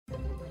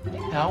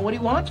Al, what are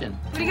you watching?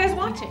 What are you guys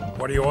watching?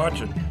 What are you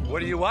watching?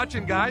 What are you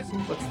watching, guys?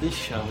 What's this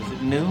show? Is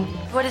it new?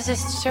 What is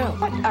this show?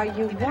 What are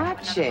you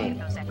watching?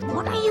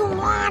 What are you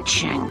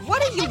watching?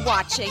 What are you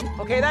watching?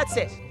 Okay, that's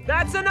it.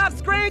 That's enough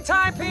screen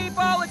time,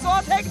 people. Let's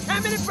all take a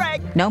 10-minute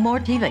break. No more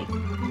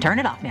TV. Turn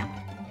it off now.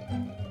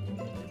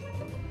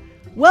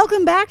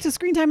 Welcome back to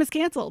Screen Time is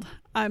Canceled.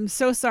 I'm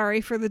so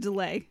sorry for the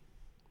delay.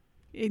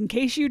 In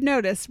case you'd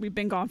noticed, we've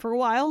been gone for a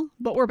while,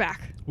 but we're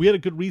back. We had a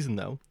good reason,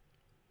 though.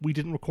 We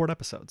didn't record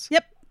episodes.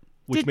 Yep.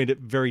 Which made it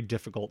very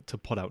difficult to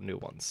put out new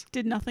ones.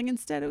 Did nothing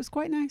instead. It was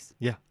quite nice.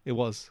 Yeah, it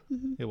was.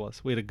 Mm-hmm. It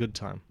was. We had a good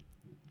time.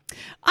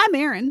 I'm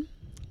Erin.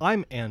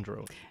 I'm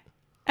Andrew.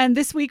 And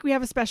this week we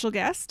have a special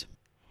guest.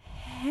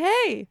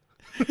 Hey.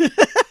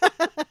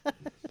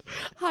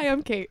 Hi,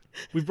 I'm Kate.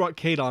 We've brought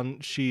Kate on.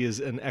 She is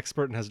an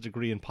expert and has a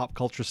degree in pop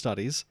culture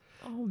studies.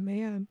 Oh,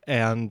 man.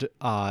 And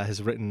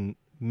has written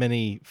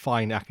many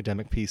fine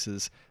academic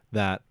pieces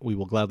that we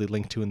will gladly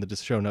link to in the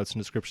show notes and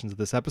descriptions of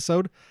this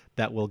episode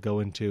that will go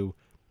into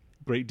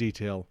great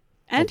detail.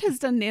 And has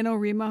done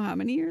NaNoWriMo how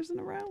many years in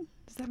a row?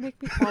 Does that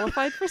make me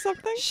qualified for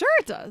something? Sure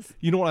it does.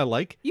 You know what I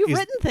like? You've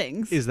written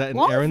things. Is that in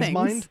Long Erin's things.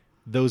 mind,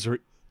 those are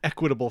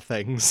equitable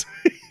things.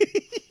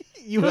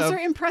 Those are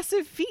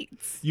impressive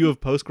feats. You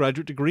have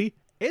postgraduate degree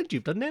and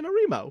you've done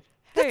NaNoWriMo.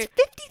 That's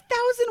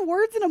 50,000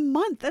 words in a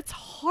month. That's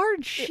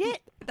hard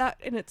shit.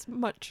 And it's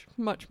much,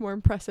 much more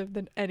impressive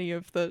than any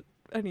of the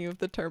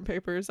term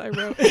papers I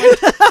wrote.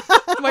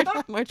 My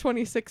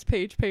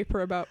 26-page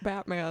paper about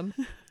Batman,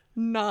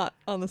 not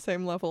on the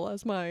same level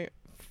as my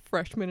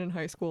freshman in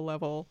high school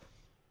level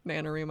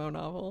NaNoWriMo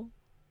novel.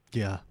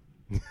 Yeah.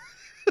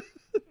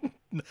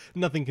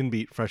 Nothing can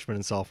beat freshman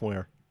and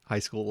sophomore high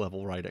school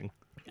level writing.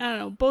 I don't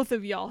know. Both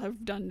of y'all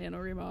have done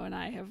NaNoWriMo, and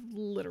I have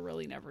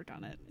literally never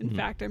done it. In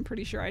fact, I'm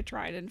pretty sure I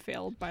tried and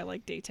failed by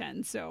like day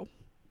 10. So,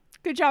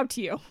 good job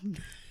to you.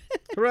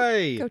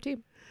 Hooray! Go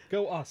team.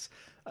 Go us.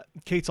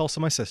 Kate's also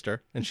my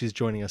sister, and she's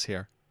joining us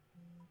here.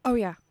 Oh,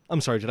 yeah.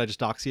 I'm sorry, did I just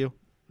dox you?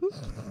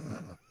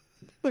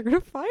 They're going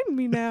to find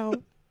me now.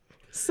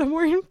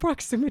 Somewhere in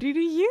proximity to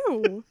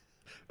you.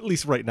 At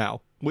least right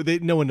now.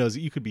 No one knows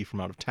that you could be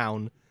from out of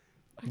town.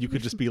 You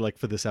could just be like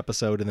for this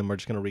episode, and then we're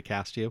just going to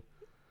recast you.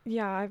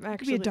 Yeah, I'm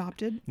actually... You could be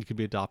adopted. You could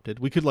be adopted.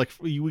 We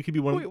could be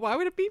one. Wait, why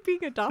would it be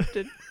being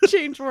adopted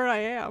change where I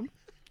am?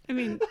 I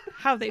mean,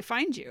 how they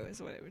find you is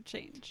what it would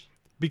change.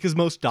 Because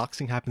most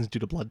doxing happens due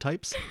to blood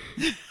types.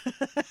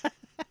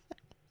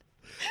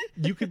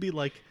 You could be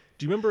like,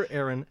 do you remember,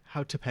 Erin,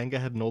 how Topanga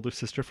had an older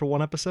sister for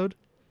one episode?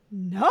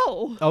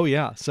 No. Oh,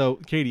 yeah. So,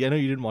 Katie, I know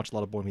you didn't watch a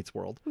lot of Boy Meets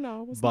World. No,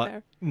 I wasn't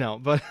there. No,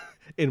 but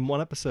in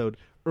one episode,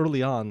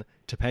 early on,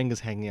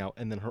 Topanga's hanging out,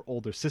 and then her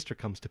older sister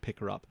comes to pick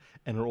her up,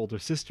 and her older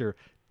sister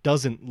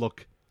doesn't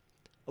look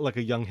like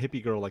a young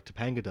hippie girl like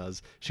Topanga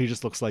does. She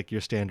just looks like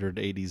your standard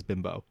 80s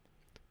bimbo.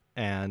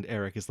 And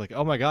Eric is like,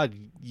 oh my god,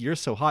 you're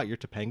so hot, you're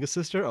Topanga's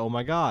sister? Oh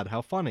my god,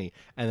 how funny.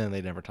 And then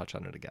they never touch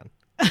on it again.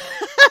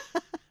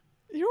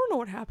 You don't know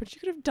what happened. She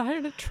could have died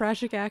in a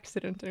tragic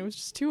accident, and it was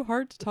just too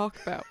hard to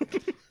talk about.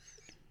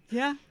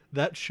 Yeah.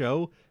 That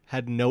show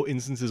had no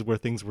instances where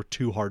things were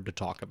too hard to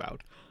talk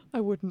about. I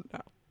wouldn't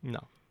know.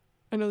 No.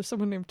 I know there's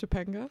someone named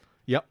Topanga.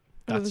 Yep,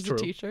 I know that's there's true. a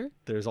teacher.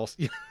 There's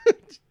also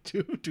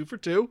two for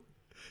two.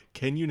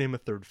 Can you name a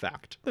third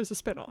fact? There's a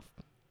spinoff.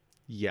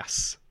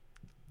 Yes.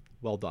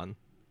 Well done.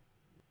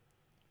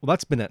 Well,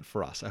 that's been it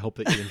for us. I hope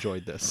that you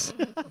enjoyed this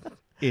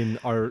in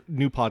our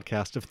new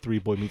podcast of 3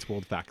 Boy Meets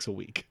World facts a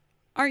week.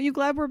 Aren't you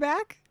glad we're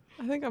back?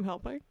 I think I'm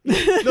helping.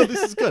 No,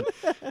 this is good.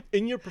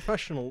 In your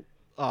professional,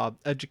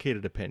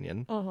 educated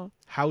opinion,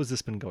 how has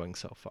this been going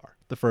so far?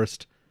 The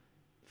first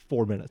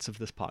 4 minutes of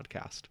this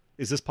podcast.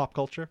 Is this pop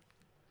culture?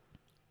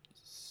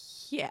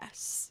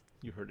 Yes.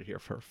 You heard it here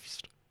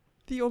first.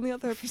 The only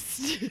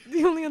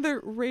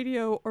other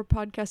radio or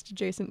podcast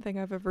adjacent thing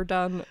I've ever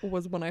done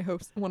was when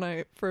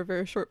I for a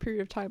very short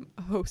period of time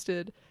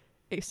hosted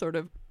a sort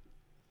of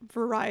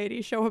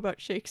variety show about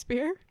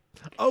Shakespeare.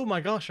 Oh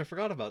my gosh, I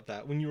forgot about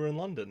that when you were in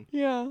London.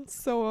 Yeah,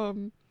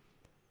 so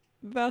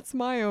that's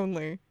my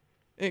only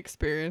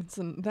experience,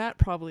 and that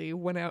probably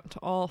went out to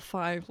all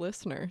 5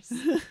 listeners.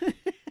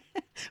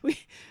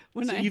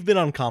 You've been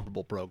on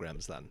comparable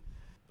programs then.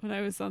 When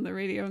I was on the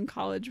radio in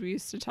college, we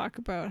used to talk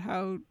about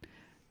how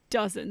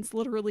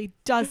literally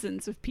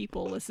dozens of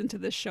people listen to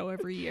this show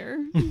every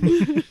year.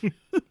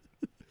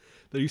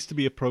 There used to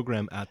be a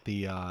program at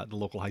the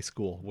local high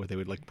school where they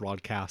would like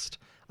broadcast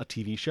a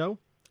TV show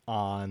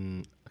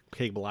on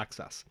cable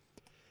access.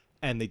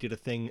 And they did a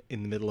thing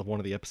in the middle of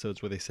one of the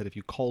episodes where they said, if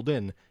you called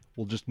in,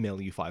 we'll just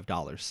mail you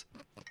 $5.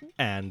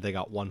 And they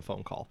got one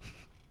phone call.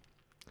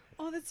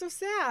 Oh, that's so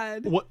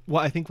sad. What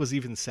I think was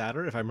even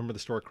sadder, if I remember the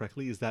story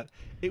correctly, is that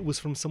it was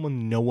from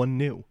someone no one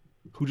knew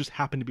who just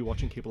happened to be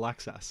watching cable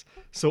access.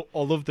 So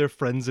all of their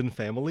friends and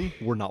family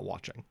were not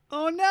watching.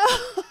 Oh,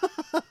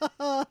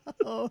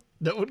 no.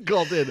 No one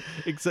called in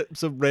except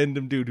some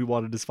random dude who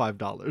wanted his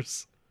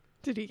 $5.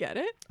 Did he get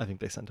it? I think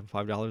they sent him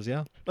 $5,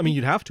 yeah. I mean,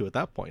 you'd have to at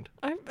that point.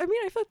 I mean,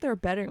 I thought they're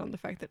betting on the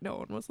fact that no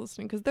one was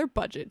listening because their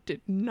budget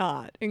did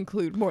not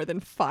include more than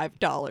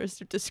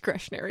 $5 of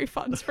discretionary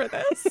funds for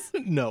this.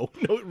 No,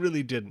 it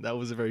really didn't. That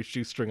was a very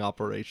shoestring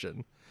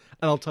operation.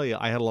 And I'll tell you,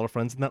 I had a lot of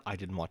friends in that. I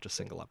didn't watch a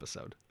single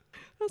episode.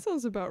 That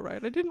sounds about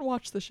right. I didn't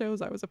watch the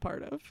shows I was a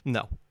part of.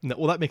 No.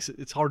 Well, that makes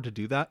it's hard to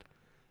do that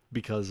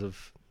because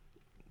of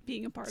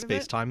Being a part of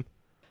space it. time.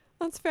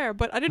 That's fair,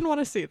 but I didn't want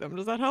to see them.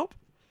 Does that help?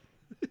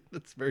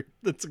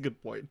 That's a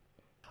good point.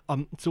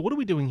 So what are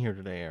we doing here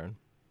today, Aaron?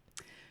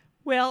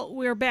 Well,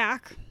 we're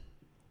back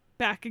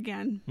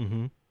again.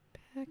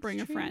 Mm-hmm.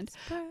 Bring a friend.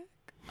 Backstreet's back.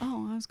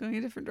 Oh, I was going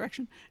a different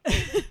direction.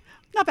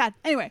 Not bad.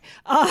 Anyway,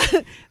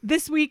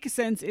 this week,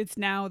 since it's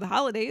now the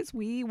holidays,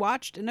 we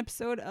watched an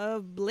episode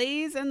of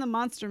Blaze and the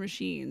Monster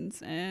Machines,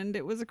 and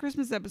it was a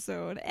Christmas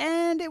episode,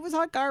 and it was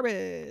hot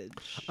garbage.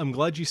 I'm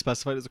glad you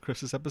specified it as a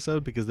Christmas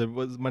episode because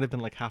might have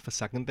been like half a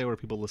second there where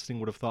people listening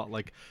would have thought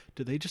like,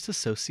 do they just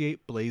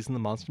associate Blaze and the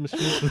Monster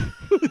Machine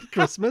with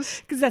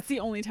Christmas? Because that's the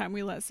only time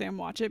we let Sam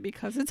watch it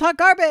because it's hot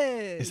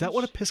garbage. Is that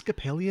what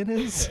Episcopalian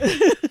is?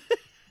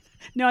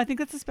 No, I think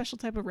that's a special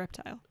type of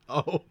reptile.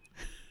 Oh,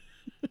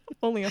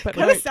 Only up at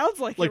Kind of night. sounds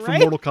like like it, from right?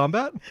 Mortal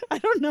Kombat? I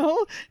don't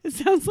know. It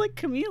sounds like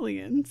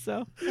chameleon,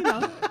 so, you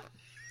know.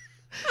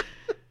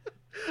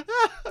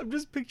 I'm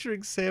just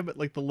picturing Sam at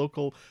like the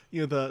local,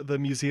 the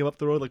museum up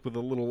the road, like with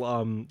the little,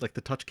 like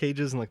the touch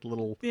cages and like the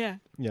little, Yeah.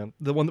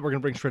 the one that we're gonna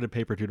bring shredded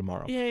paper to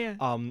tomorrow. Yeah.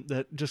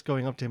 That just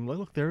going up to him, like,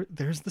 look,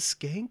 there's the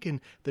skank and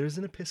there's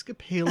an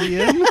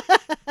Episcopalian.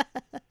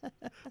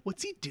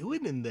 What's he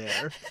doing in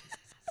there?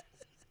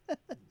 Do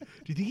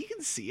you think he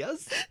can see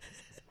us?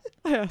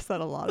 I asked that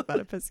a lot about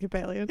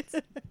Episcopalians.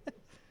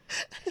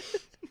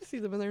 See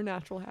them in their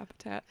natural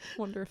habitat.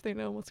 Wonder if they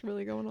know what's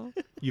really going on.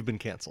 You've been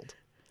canceled.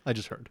 I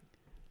just heard.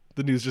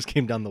 The news just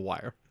came down the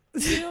wire.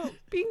 You know,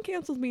 being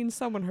canceled means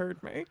someone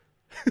heard me.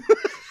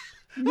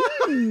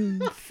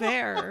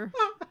 Fair.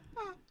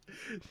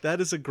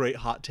 That is a great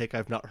hot take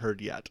I've not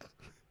heard yet.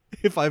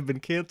 If I've been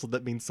canceled,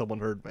 that means someone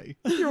heard me.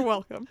 You're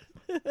welcome.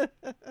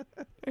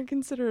 I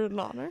consider it an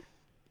honor.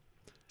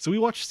 So we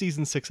watched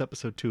season 6,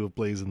 episode 2 of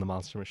Blaze and the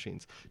Monster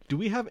Machines. Do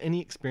we have any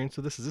experience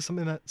with this? Is this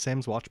something that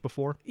Sam's watched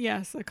before?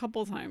 Yes, a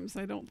couple times.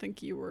 I don't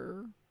think you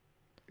were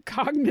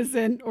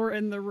cognizant or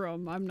in the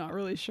room. I'm not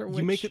really sure which.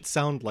 You make it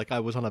sound like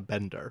I was on a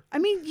bender. I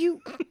mean, you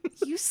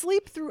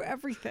sleep through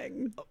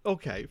everything.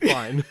 Okay,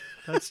 fine.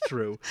 That's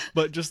true.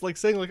 But just like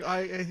saying like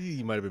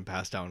you might have been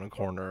passed down in a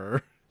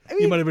corner. I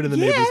You might have been in the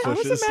neighbor's I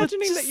bushes. was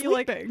imagining Just that you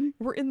sleeping.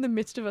 were in the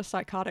midst of a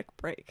psychotic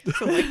break.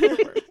 So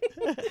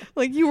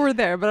like you were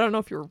there, but I don't know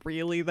if you were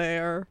really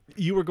there.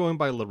 You were going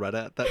by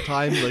Loretta at that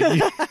time.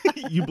 Like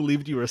you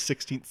believed you were a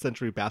 16th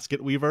century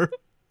basket weaver.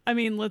 I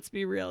mean, let's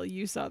be real.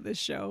 You saw this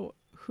show.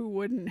 Who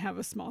wouldn't have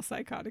a small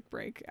psychotic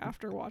break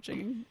after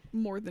watching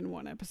more than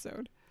one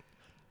episode?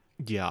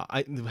 Yeah,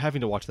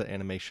 having to watch that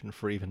animation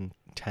for even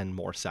 10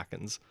 more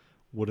seconds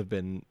would have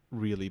been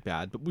really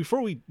bad. But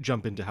before we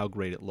jump into how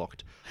great it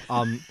looked,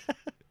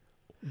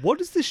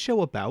 what is this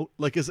show about?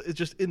 Like, as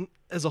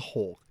a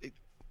whole,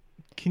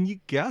 can you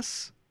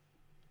guess?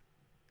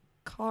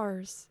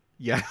 Cars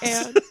Yes.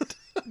 and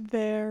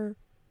their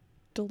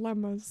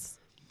dilemmas.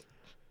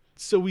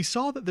 So we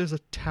saw that there's a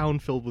town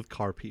filled with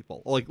car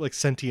people, like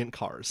sentient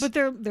cars. But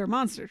they're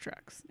monster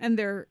trucks, and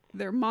they're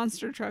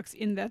monster trucks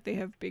in that they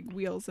have big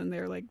wheels and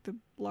they're like the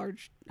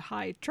large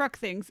high truck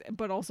things,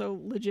 but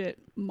also legit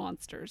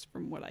monsters.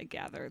 From what I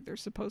gather, they're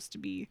supposed to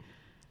be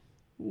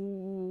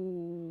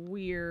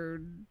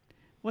weird.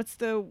 What's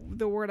the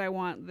word I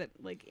want that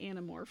like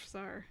animorphs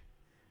are?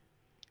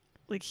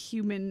 Like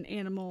human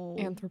animal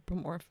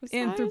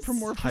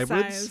Anthropomorphized.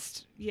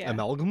 Hybrids? Yeah.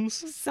 Amalgams?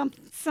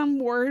 Some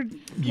word.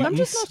 I'm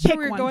just not Pick sure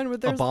where you're one. going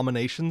with this.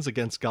 Abominations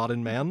against God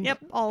and man? Yep,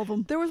 all of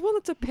them. There was one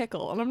that's a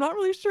pickle, and I'm not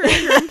really sure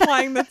if you're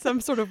implying that's some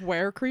sort of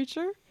were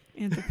creature.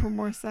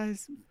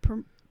 Anthropomorphized.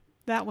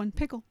 That one,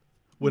 pickle.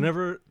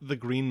 Whenever the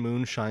green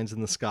moon shines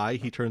in the sky,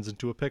 he turns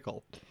into a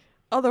pickle.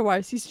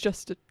 Otherwise, he's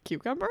just a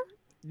cucumber.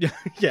 Yeah,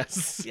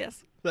 yes.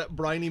 Yes. That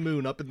briny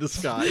moon up in the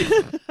sky.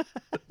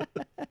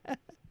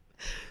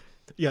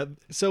 Yeah,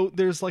 so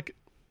there's like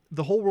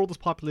the whole world is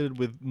populated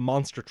with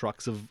monster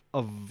trucks of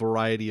a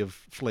variety of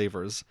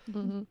flavors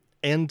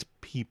and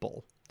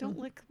people. Don't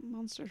lick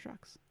monster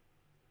trucks.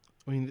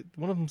 I mean,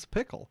 one of them's a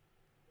pickle.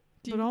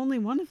 But only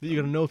one of them.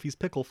 You're gonna know if he's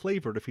pickle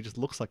flavored if he just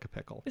looks like a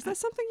pickle. Is that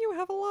something you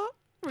have a lot?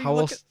 Where you How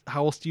look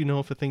else do you know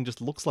if a thing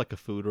just looks like a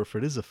food or if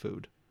it is a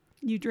food?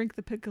 You drink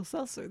the pickle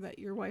seltzer that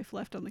your wife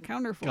left on the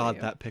counter for God,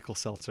 you. that pickle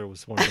seltzer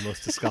was one of the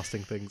most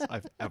disgusting things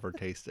I've ever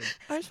tasted.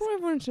 I just want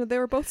everyone to know they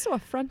were both so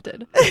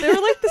affronted. They were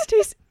like, "This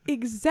tastes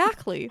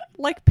exactly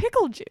like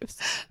pickle juice."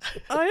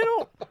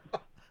 I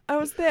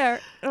was there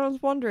and I was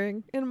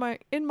wondering in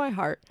my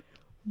heart,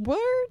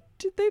 where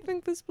did they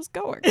think this was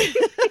going?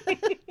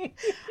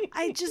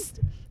 I just,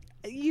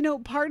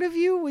 part of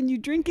you, when you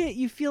drink it,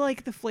 you feel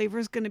like the flavor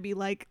is going to be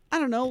like, I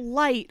don't know,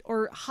 light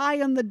or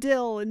high on the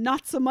dill and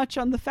not so much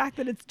on the fact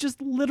that it's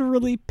just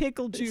literally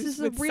pickle juice This is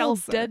a with real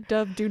seltzer. dead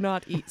dove do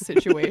not eat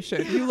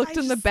situation. You looked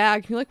in the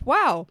bag, you're like,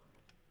 wow.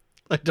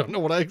 I don't know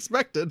what I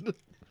expected.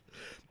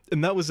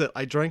 And that was it.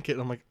 I drank it,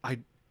 and I'm like,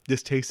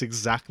 this tastes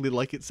exactly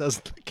like it says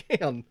in the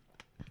can.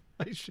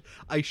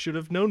 I should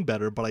have known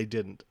better, but I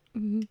didn't.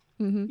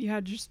 You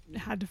had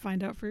to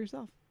find out for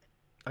yourself.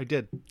 I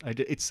did.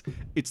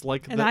 It's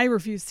like And I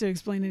refused to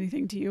explain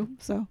anything to you,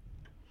 so.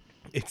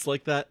 It's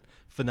like that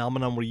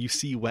phenomenon where you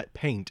see wet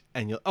paint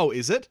and you're, oh,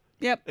 is it?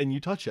 Yep. And you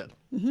touch it.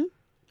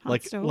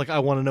 Hot stove. Like I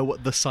want to know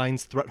what the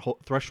science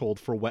threshold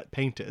for wet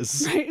paint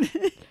is.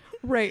 Right.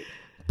 Right.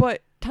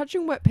 But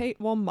touching wet paint,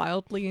 while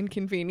mildly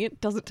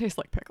inconvenient, doesn't taste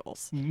like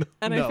pickles. And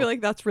I No. feel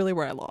like that's really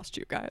where I lost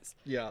you guys.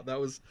 Yeah, that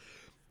was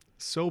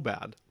so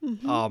bad.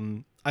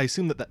 I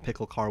assume that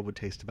pickle car would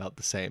taste about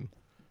the same,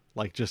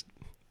 like just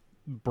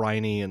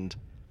briny and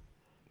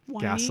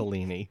Whiny.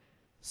 gasoline-y.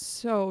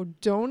 So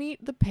don't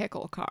eat the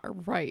pickle car.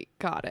 Right.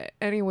 Got it.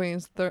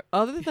 Anyways,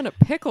 other than a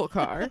pickle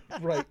car,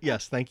 Right.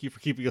 Yes. Thank you for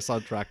keeping us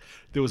on track.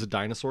 There was a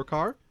dinosaur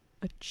car,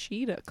 a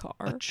cheetah car.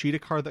 a cheetah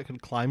car that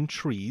could climb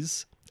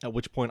trees. At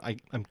which point,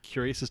 I'm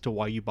curious as to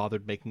why you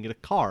bothered making it a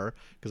car,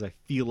 because I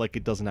feel like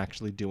it doesn't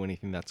actually do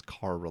anything that's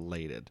car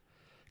related.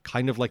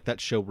 Kind of like that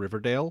show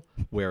Riverdale,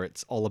 where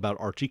it's all about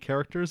Archie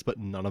characters, but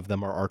none of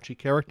them are Archie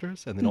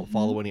characters, and they don't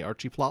follow any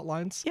Archie plot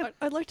lines. Yep.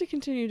 I'd like to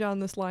continue down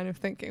this line of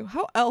thinking.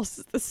 How else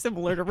is this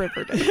similar to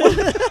Riverdale?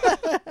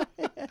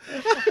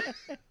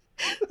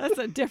 That's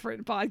a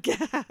different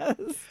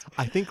podcast.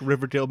 I think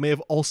Riverdale may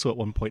have also at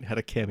one point had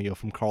a cameo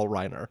from Carl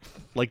Reiner,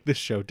 like this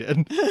show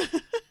did.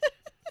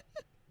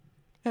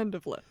 End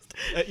of list.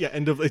 Yeah,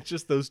 it's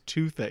just those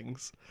two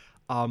things.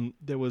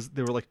 There were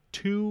like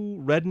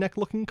two redneck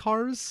looking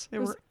cars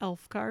There were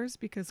elf cars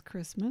because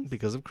Christmas.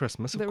 because of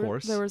Christmas, of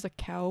course. There was a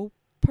cow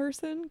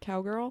person,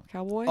 cowgirl,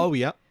 cowboy. Oh,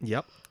 yep.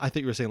 I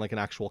thought you were saying like an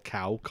actual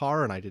cow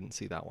car, and I didn't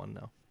see that one,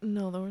 no.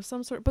 No, there was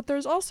some sort. But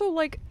there's also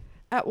like,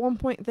 at one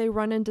point they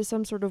run into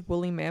some sort of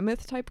woolly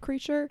mammoth type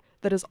creature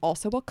that is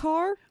also a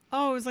car.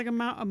 Oh, it was like a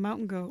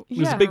mountain goat. It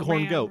was a Yeah. big Or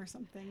horn ram goat. or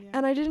something. Yeah.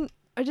 And I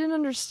didn't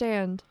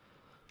understand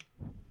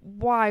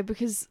why,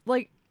 because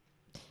like,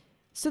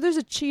 so there's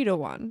a cheetah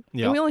one.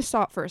 Yeah. And we only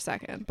saw it for a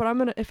second,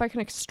 but if I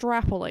can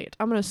extrapolate,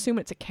 I'm gonna assume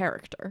it's a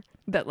character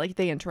that like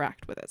they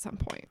interact with at some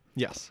point,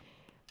 Yes.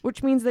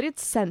 which means that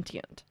it's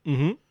sentient.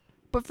 Mm-hmm.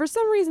 But for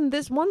some reason,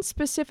 this one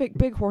specific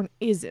bighorn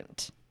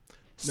isn't.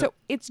 So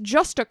it's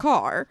just a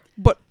car,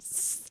 but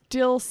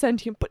still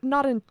sentient, but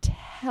not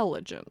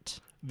intelligent.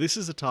 This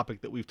is a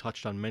topic that we've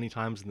touched on many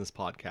times in this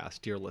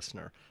podcast, dear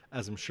listener,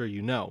 as I'm sure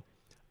you know,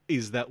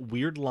 is that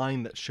weird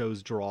line that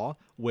shows draw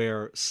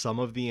where some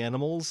of the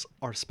animals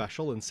are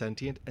special and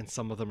sentient and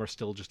some of them are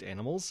still just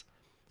animals.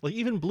 Like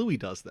even Bluey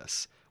does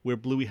this, where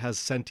Bluey has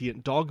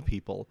sentient dog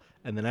people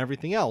and then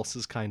everything else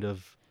is kind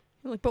of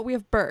Like, but we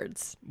have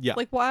birds. Yeah.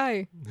 Like,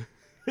 why?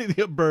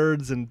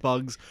 birds and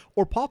bugs,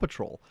 or Paw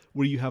Patrol,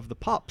 where you have the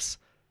pups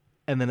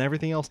and then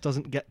everything else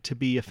doesn't get to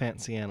be a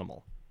fancy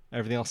animal.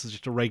 Everything else is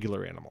just a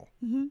regular animal.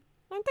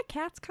 Aren't the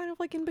cats kind of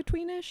like in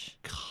betweenish?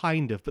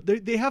 Kind of, but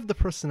they have the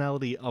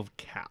personality of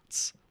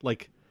cats.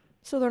 Like,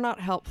 So they're not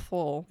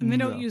helpful. And they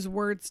don't No. use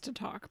words to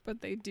talk,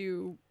 but they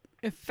do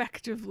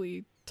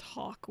effectively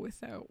talk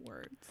without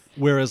words.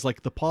 whereas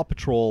like the Paw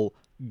Patrol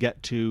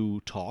get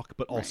to talk,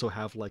 but also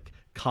have like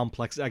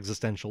complex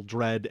existential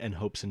dread and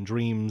hopes and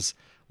dreams.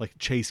 Like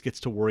Chase gets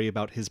to worry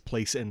about his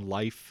place in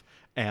life,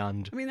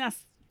 and I mean,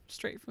 that's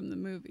straight from the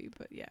movie,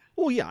 but yeah.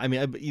 well, yeah, I mean,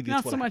 it's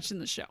Not what so much in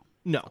the show.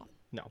 No,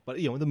 but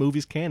you know, the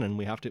movie's canon.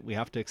 We have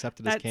to accept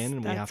it as That's- canon,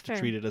 and we that's have to fair.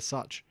 treat it as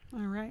such. All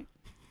right.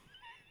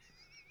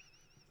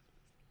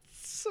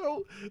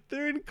 So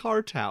they're in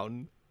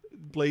Cartown,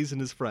 Blaze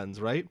and his friends,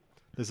 right?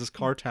 This is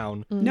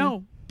Cartown.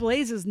 No,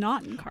 Blaze is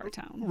not in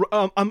Cartown.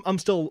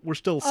 We're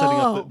still setting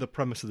up Oh. the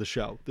premise of the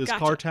show. There's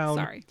Gotcha. Cartown,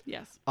 Sorry.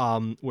 Yes.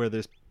 where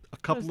there's a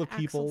couple Was of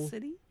people. Axel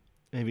City?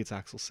 Maybe it's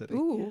Axel City.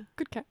 Ooh,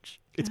 good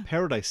catch. It's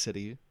Paradise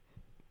City.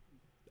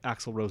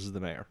 Axel Rose is the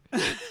mayor.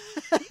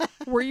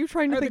 Were you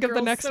trying to Are think the of the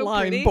girls next so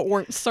line, pretty? but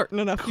weren't certain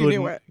enough you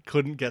knew it?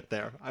 Couldn't get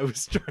there. I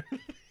was trying.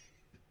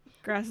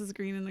 Grass is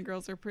green and the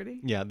girls are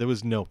pretty. Yeah, there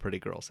was no pretty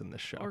girls in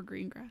this show. Or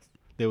green grass.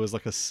 There was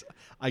like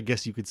I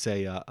guess you could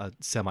say a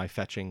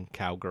semi-fetching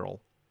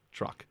cowgirl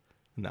truck,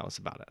 and that was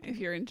about it. If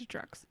you're into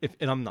trucks.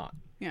 And I'm not,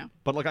 Yeah.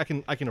 but like I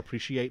can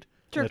appreciate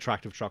Sure. an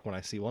attractive truck when I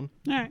see one.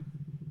 All right.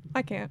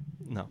 I can't.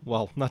 No,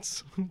 well,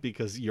 that's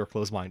because you're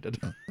close-minded.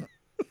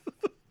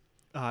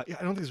 Yeah,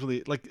 I don't think it's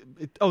really like.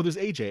 There's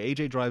AJ.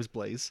 AJ drives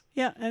Blaze.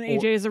 Yeah, and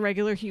AJ is a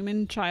regular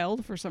human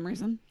child for some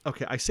reason.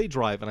 Okay, I say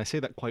drive, and I say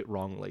that quite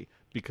wrongly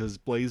because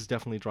Blaze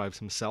definitely drives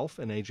himself,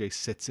 and AJ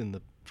sits in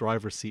the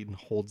driver's seat and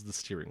holds the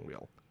steering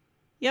wheel.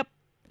 Yep.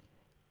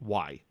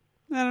 Why?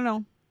 I don't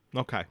know.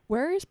 Okay,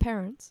 Where are his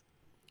parents?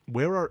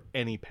 where are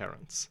any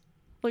parents?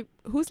 Like,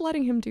 who's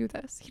letting him do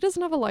this? He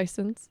doesn't have a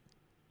license.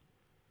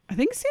 I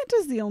think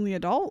Santa's the only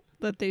adult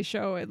that they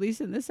show, at least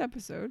in this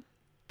episode.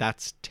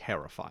 That's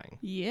terrifying.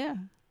 Yeah.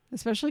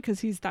 Especially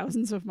because he's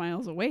thousands of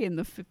miles away in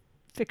the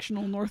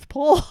fictional North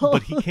Pole.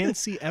 But he can't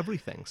see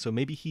everything, so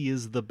maybe he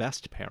is the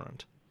best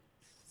parent.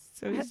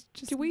 So he's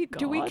just Do we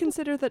God.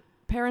 consider that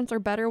parents are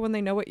better when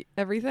they know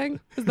everything?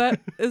 Is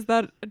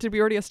that did we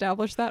already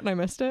establish that and I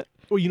missed it?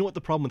 Well, you know what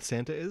the problem with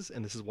Santa is,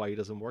 and this is why he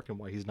doesn't work and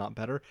why he's not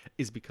better,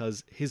 is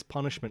because his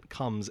punishment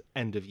comes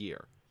end of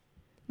year.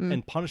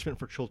 And punishment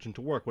for children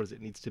to work, what is it?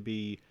 It needs to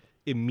be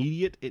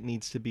immediate, it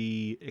needs to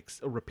be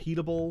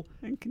repeatable.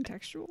 And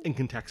contextual. And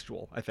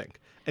contextual, I think.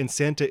 And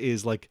Santa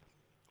is like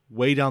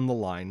way down the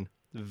line,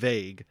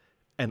 vague,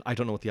 and I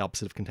don't know what the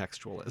opposite of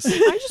contextual is.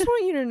 I just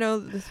want you to know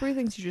that the 3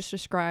 things you just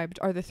described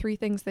are the 3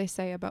 things they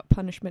say about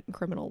punishment in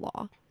criminal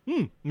law.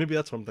 Maybe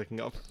that's what I'm thinking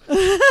of.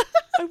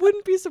 I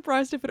wouldn't be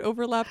surprised if it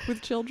overlapped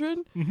with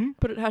children,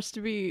 but it has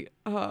to be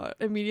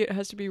immediate. It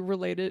has to be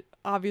related,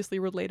 obviously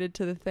related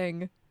to the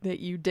thing that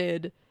you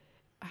did.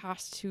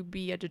 Has to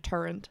be a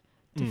deterrent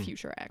to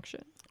future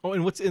action. Oh,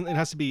 and it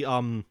has to be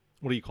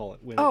what do you call it?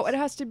 It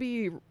has to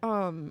be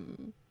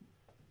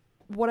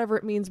whatever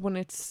it means when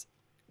it's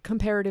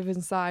comparative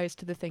in size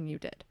to the thing you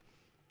did.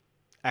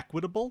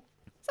 Equitable?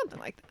 Something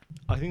like that.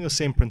 I think the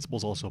same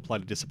principles also apply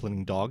to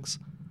disciplining dogs.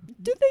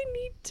 Do they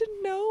need to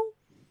know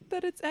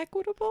that it's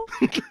equitable?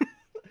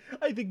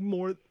 I think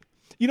more...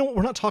 You know,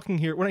 we're not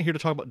here to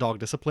talk about dog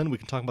discipline. We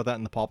can talk about that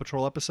in the Paw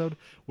Patrol episode.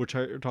 We're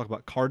talking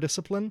about car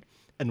discipline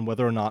and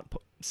whether or not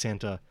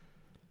Santa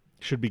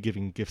should be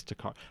giving gifts to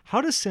car.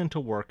 How does Santa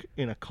work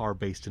in a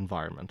car-based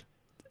environment?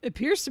 It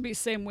appears to be the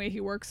same way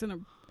he works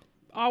in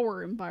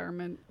our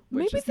environment,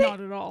 which Maybe is not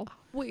at all.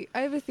 Wait,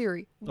 I have a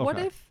theory. What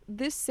Okay. if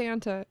this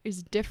Santa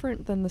is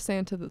different than the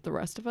Santa that the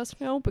rest of us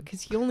know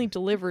because he only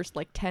delivers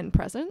like 10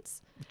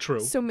 presents?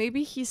 True. So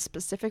maybe he's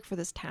specific for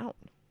this town.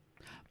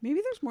 Maybe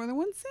there's more than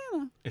one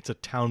Santa. It's a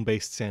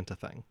town-based Santa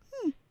thing.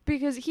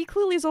 Because he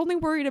clearly is only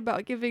worried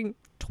about giving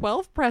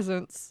 12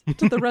 presents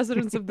to the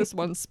residents of this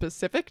one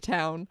specific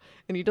town,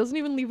 and he doesn't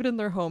even leave it in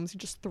their homes. He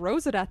just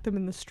throws it at them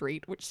in the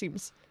street, which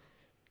seems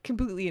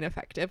completely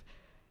ineffective.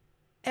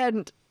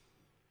 And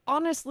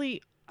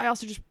honestly, I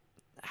also just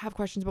have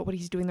questions about what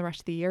he's doing the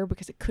rest of the year,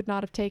 because it could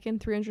not have taken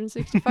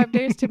 365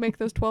 days to make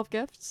those 12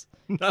 gifts.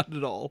 Not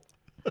at all.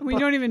 We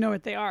don't even know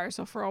what they are,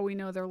 so for all we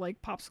know, they're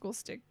like popsicle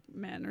stick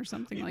men or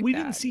something like We that.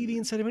 didn't see the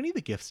inside of any of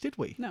the gifts, did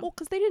we? No. Well,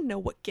 because they didn't know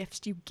what gifts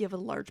you give a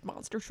large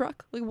monster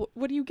truck. Like,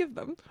 what do you give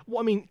them?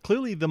 Well, I mean,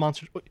 clearly the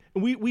monster...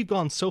 We've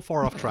gone so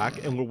far off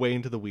track, and we're way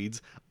into the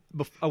weeds.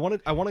 I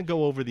want to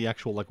go over the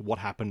actual, like, what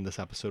happened in this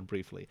episode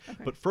briefly.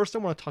 Okay. But first I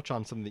want to touch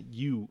on something that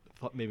you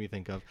made me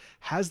think of.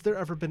 Has there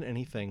ever been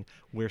anything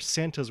where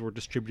Santas were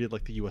distributed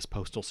like the U.S.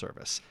 Postal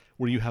Service,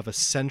 where you have a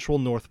central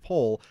North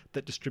Pole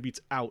that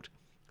distributes out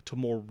to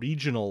more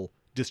regional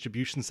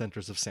distribution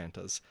centers of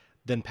Santas,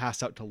 then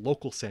pass out to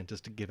local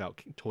Santas to give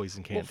out toys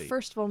and candy? Well,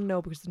 first of all,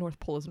 no, because the North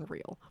Pole isn't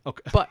real.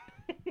 Okay. But,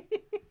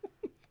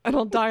 and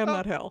I'll die on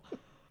that hill.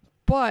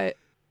 But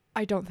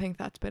I don't think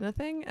that's been a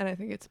thing, and I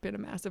think it's been a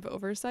massive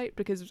oversight,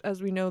 because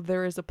as we know,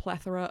 there is a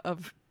plethora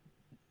of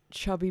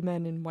chubby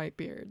men in white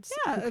beards.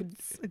 Yeah, who could-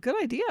 it's a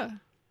good idea.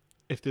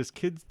 If there's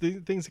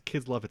the things that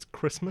kids love, it's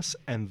Christmas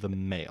and the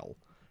mail.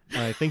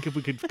 And I think if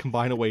we could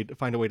find a way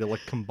to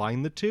like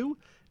combine the two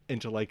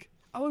into like...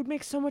 Oh, it would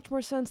make so much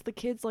more sense. The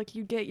kids, like,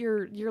 you get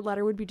your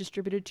letter would be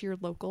distributed to your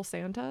local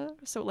Santa,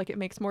 so like it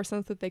makes more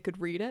sense that they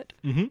could read it,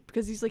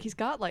 because he's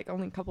got like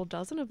only a couple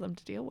dozen of them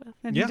to deal with.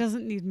 And Yeah. he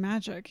doesn't need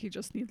magic. He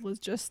just needs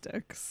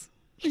logistics.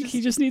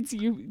 He just needs the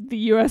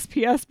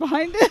USPS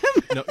behind him.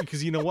 No,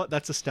 because you know what?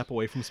 That's a step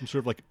away from some sort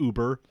of like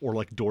Uber or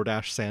like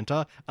DoorDash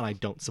Santa, and I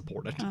don't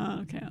support it. Oh,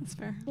 okay, that's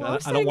fair. Well, I I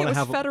was don't saying wanna it was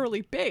have a-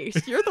 federally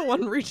based. You're the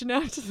one reaching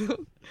out to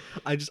them.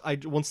 I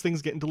once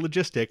things get into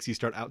logistics, you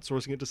start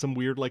outsourcing it to some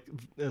weird like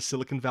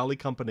Silicon Valley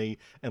company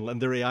and let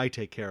their AI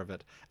take care of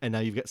it. And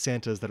now you've got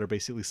Santas that are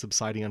basically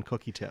subsiding on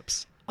cookie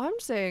tips. I'm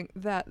saying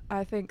that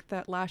I think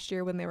that last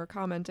year when they were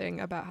commenting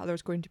about how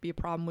there's going to be a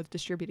problem with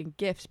distributing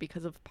gifts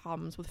because of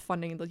problems with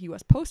funding the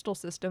U.S. postal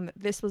system, that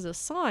this was a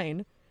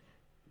sign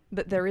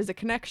that there is a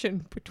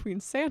connection between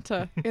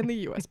Santa and the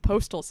U.S.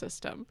 postal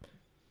system.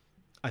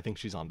 I think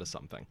she's onto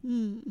something.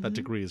 That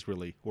degree is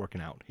really working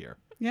out here.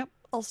 Yep.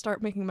 I'll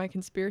start making my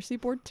conspiracy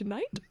board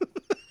tonight.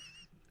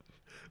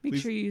 Make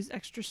Please. sure you use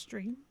extra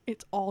string.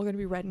 It's all going to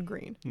be red and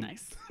green.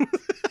 Nice.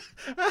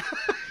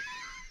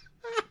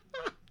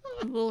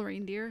 A little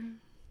reindeer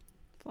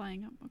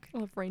flying up. Okay.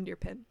 I'll have reindeer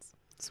pins.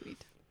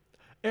 Sweet.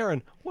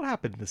 Aaron, what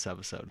happened in this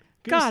episode?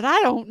 God,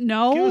 I don't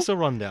know. Give us a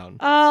rundown.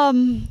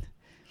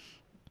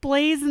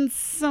 Blaze and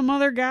some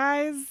other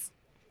guys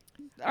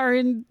are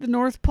in the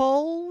North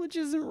Pole, which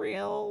isn't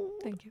real.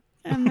 Thank you.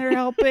 And they're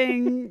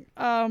helping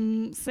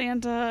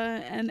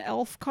Santa and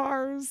elf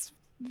cars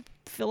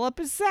fill up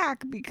his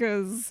sack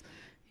because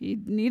he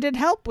needed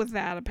help with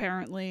that,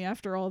 apparently,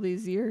 after all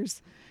these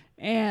years.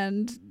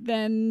 And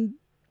then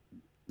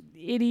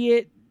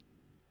idiot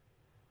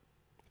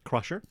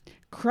Crusher?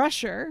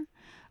 Crusher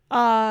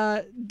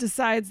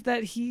decides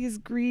that he's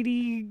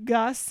greedy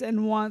Gus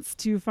and wants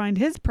to find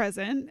his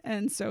present,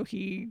 and so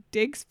he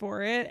digs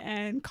for it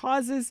and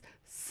causes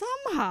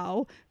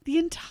somehow the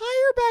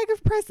entire bag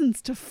of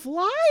presents to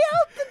fly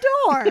out the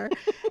door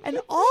and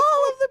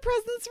all of the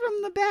presents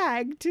from the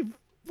bag to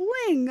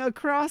fling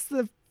across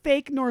the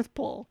fake North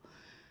Pole.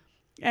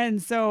 And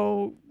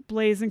so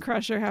Blaze and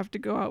Crusher have to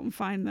go out and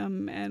find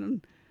them,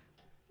 and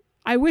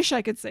I wish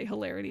I could say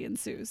hilarity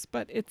ensues,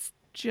 but it's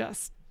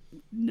just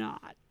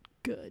not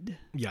good.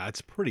 Yeah,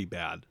 it's pretty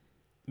bad.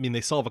 I mean,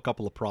 they solve a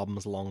couple of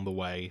problems along the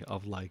way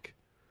of like,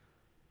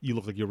 you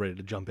look like you're ready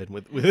to jump in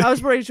with I was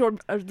pretty sure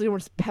I was going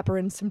to pepper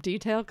in some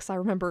detail because I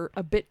remember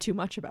a bit too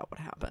much about what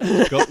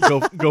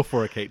happened. go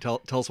for it, Kate. Tell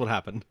us what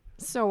happened.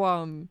 So,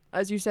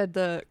 as you said,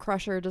 the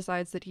Crusher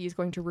decides that he's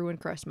going to ruin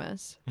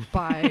Christmas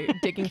by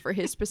digging for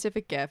his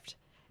specific gift,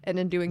 and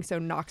in doing so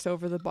knocks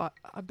over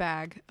a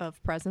bag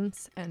of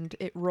presents, and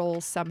it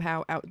rolls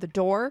somehow out the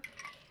door,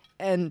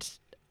 and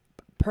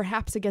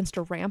perhaps against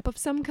a ramp of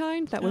some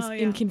kind that was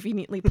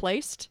inconveniently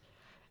placed.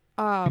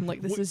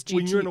 Like this is GTA.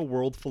 When you're in a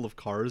world full of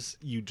cars,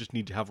 you just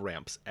need to have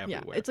ramps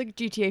everywhere. Yeah, it's like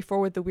GTA 4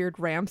 with the weird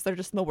ramps. They're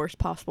just in the worst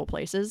possible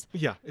places.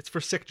 Yeah, it's for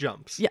sick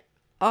jumps. Yeah.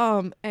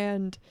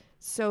 And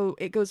so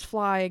it goes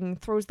flying,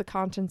 throws the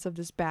contents of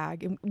this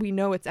bag, and we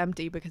know it's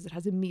empty because it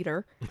has a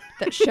meter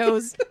that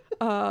shows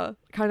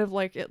kind of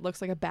like it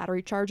looks like a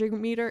battery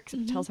charging meter,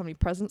 except it tells how many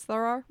presents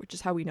there are, which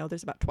is how we know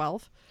there's about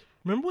 12.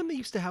 Remember when they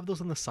used to have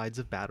those on the sides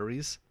of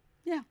batteries?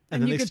 Yeah. And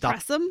And then you they could stopped,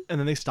 press them. And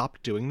then they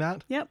stopped doing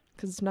that? Yep.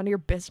 Because it's none of your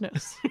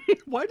business.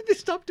 Why did they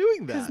stop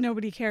doing Because that?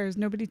 nobody cares.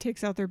 Nobody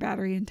takes out their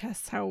battery and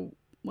tests how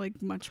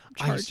much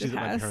I charge used to it do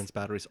that with my has. parents'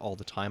 batteries all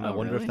the time. I Oh,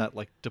 wonder really? if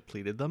that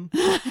depleted them.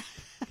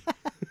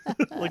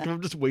 Like if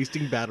I'm just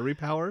wasting battery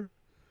power.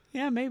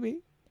 Yeah, maybe.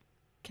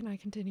 Can I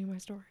continue my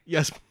story?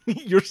 Yes,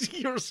 your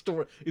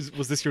story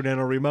was this your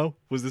NaNoWriMo?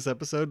 Was this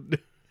episode?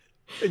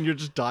 And you're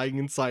just dying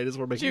inside as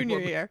we're making Junior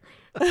more- year.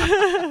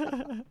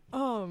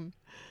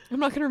 I'm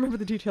not gonna remember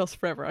the details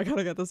forever. I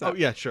gotta get this out. Oh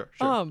yeah, sure.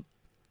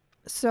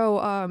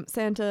 So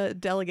Santa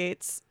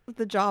delegates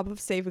the job of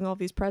saving all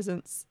these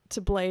presents to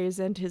Blaze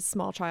and his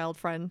small child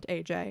friend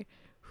AJ,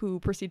 who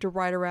proceed to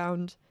ride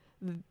around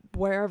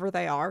wherever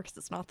they are, because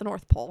it's not the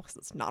North Pole, because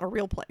it's not a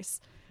real place.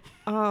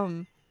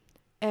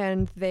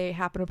 And they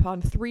happen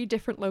upon 3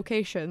 different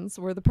locations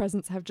where the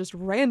presents have just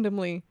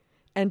randomly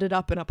ended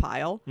up in a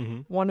pile.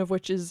 One of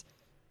which is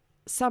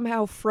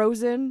somehow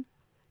frozen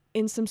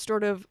in some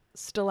sort of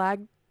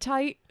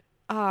stalactite.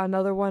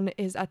 Another one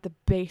is at the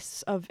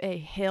base of a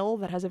hill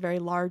that has a very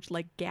large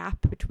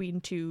gap between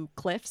 2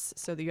 cliffs,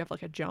 so that you have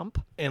a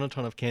jump. And a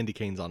ton of candy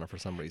canes on it for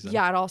some reason.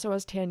 Yeah, it also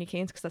has candy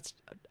canes because that's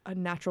a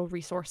natural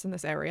resource in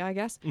this area, I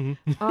guess.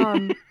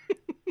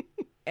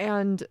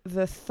 And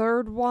the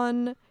third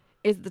one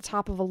is at the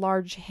top of a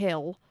large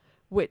hill,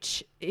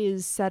 which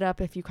is set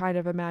up if you kind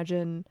of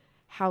imagine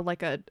how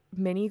a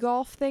mini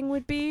golf thing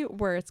would be,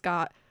 where it's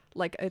got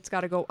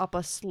to go up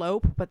a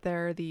slope, but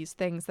there are these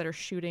things that are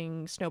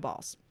shooting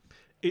snowballs.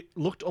 It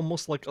looked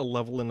almost like a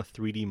level in a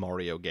 3D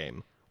Mario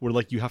game, where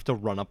you have to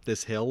run up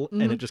this hill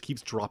and it just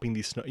keeps dropping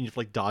these snow. And you have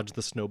to dodge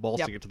the snowballs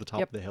to get to the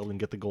top of the hill and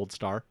get the gold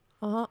star.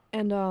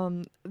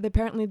 And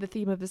apparently the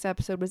theme of this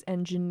episode was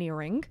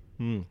engineering,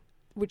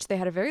 which they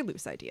had a very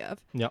loose idea of.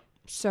 Yep.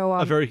 So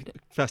A very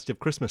festive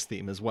Christmas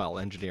theme as well,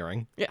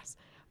 engineering. yes.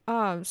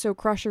 So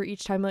Crusher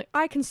each time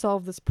I can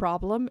solve this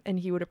problem, and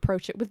he would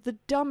approach it with the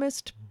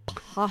dumbest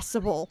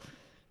possible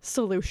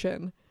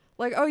solution.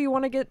 Oh, you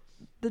want to get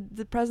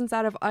the presents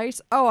out of ice?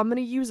 Oh, I'm going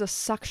to use a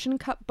suction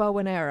cup bow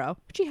and arrow,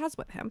 which he has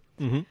with him.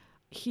 Mm-hmm.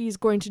 He's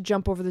going to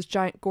jump over this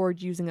giant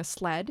gourd using a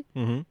sled.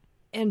 Mm-hmm.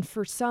 And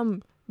for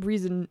some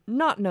reason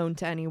not known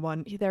to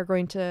anyone, they're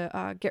going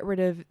to get rid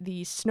of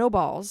the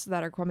snowballs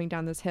that are coming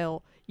down this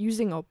hill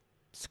using a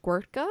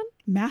squirt gun.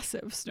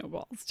 Massive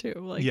snowballs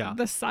too, Yeah.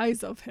 the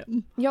size of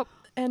him. Yep.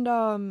 And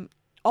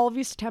all of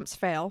these attempts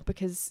fail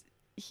because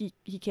he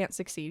can't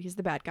succeed. He's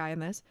the bad guy in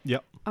this.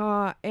 Yep.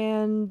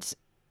 And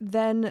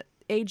then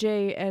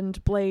AJ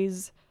and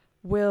Blaze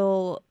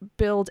will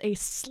build a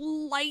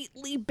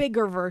slightly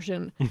bigger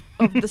version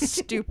of the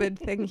stupid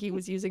thing he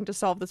was using to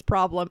solve this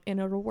problem, and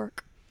it'll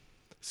work.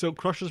 So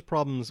Crusher's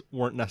problems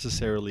weren't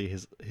necessarily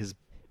his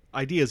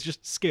ideas,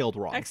 just scaled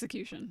wrong.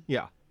 Execution.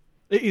 Yeah.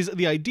 It is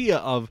the idea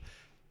of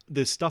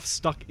the stuff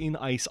stuck in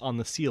ice on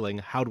the ceiling.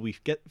 How do we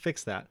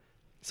fix that?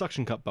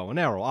 Suction cup bow and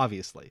arrow,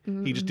 obviously.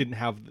 He just didn't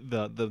have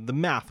the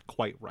math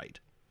quite right.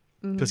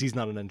 Because he's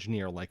not an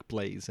engineer like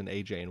Blaze and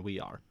AJ and we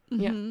are.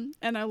 Yeah.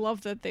 And I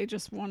love that they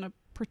just want to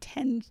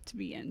pretend to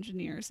be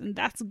engineers, and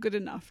that's good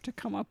enough to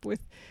come up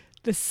with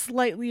the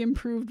slightly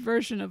improved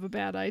version of a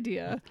bad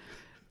idea.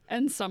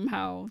 And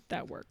somehow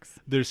that works.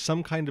 There's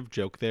some kind of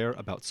joke there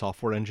about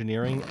software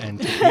engineering and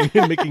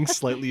taking and making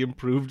slightly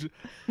improved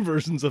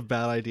versions of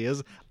bad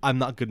ideas. I'm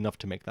not good enough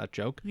to make that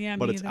joke. Yeah,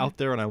 but me it's either. out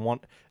there, and I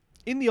want,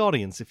 in the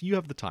audience, if you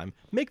have the time,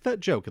 make that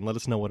joke and let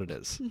us know what it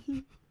is.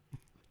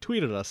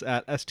 Tweet at us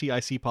at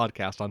STIC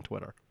Podcast on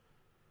Twitter.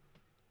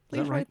 Is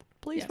that right?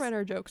 Please Yes. write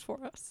our jokes for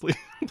us.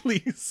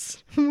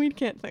 Please. We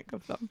can't think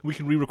of them. We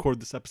can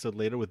re-record this episode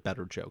later with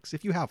better jokes,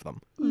 if you have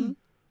them.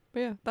 But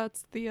yeah,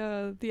 that's the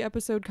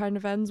episode kind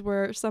of ends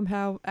where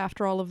somehow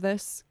after all of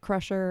this,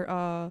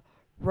 Crusher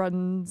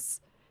runs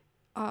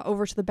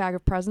over to the bag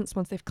of presents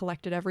once they've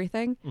collected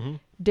everything,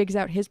 digs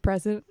out his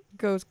present,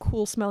 goes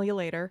cool, smell you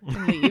later,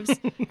 and leaves.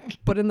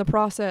 But in the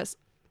process,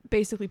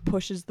 basically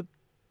pushes the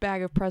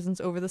bag of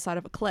presents over the side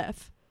of a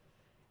cliff.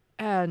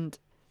 And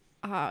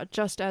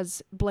just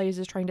as Blaze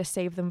is trying to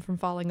save them from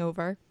falling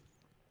over,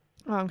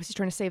 Because he's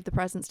trying to save the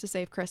presents to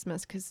save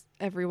Christmas, because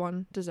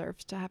everyone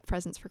deserves to have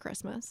presents for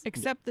Christmas.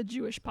 Except the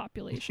Jewish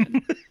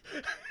population.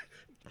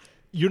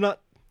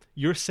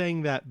 You're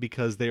saying that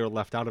because they are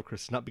left out of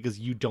Christmas, not because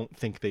you don't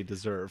think they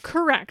deserve.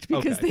 Correct,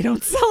 because Okay. they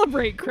don't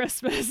celebrate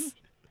Christmas.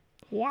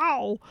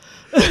 Wow.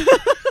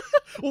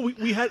 Well,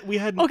 we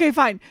hadn't Okay,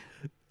 fine.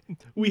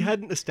 we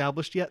hadn't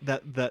established yet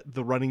that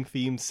the running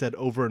theme said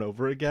over and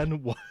over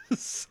again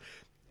was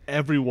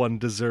everyone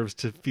deserves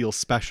to feel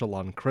special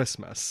on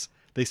Christmas.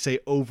 They say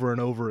over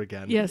and over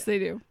again. Yes, they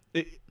do.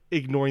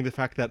 Ignoring the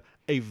fact that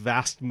a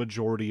vast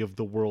majority of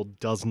the world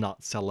does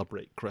not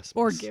celebrate Christmas.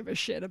 Or give a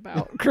shit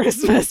about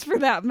Christmas, for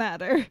that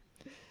matter.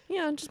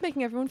 Yeah, just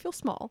making everyone feel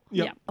small.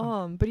 Yep.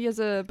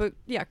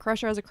 Yeah.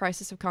 Crusher has a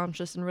crisis of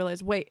conscience and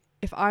realizes, wait,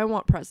 if I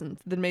want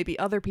presents, then maybe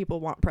other people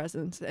want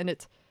presents, and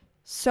it's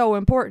so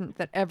important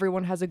that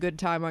everyone has a good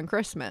time on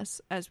Christmas,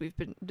 as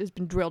has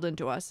been drilled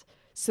into us.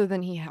 So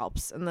then he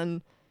helps, and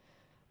then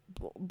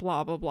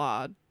blah blah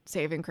blah,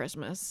 saving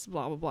Christmas,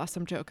 blah blah blah,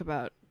 some joke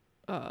about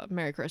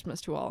Merry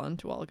Christmas to all and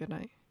to all a good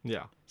night.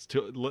 Yeah. It's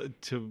to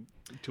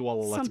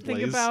all a Let's Something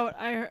Blaze. about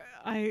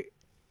I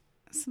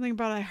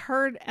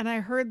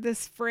heard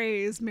this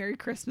phrase, Merry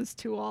Christmas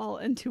to all,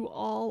 and to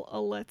all a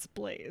Let's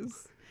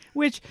Blaze.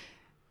 Which,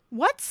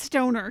 what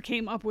stoner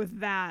came up with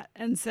that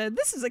and said,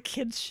 this is a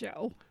kid's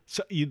show?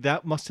 So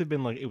that must have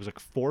been it was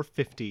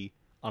 4:50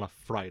 on a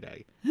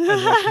Friday. And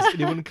has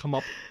anyone come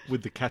up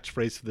with the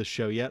catchphrase for the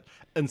show yet?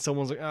 And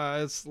someone's like,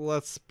 it's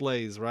Let's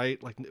Blaze,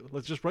 right?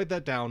 Let's just write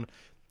that down.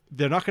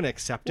 They're not going to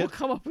accept We'll it,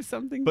 come up with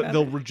something but better.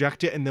 they'll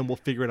reject it, and then we'll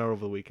figure it out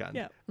over the weekend.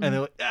 Yeah. And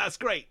they're like, it's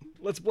great.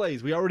 Let's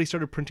Blaze. We already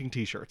started printing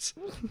T-shirts.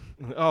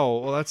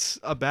 Oh, well, that's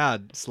a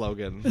bad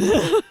slogan.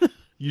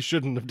 You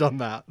shouldn't have done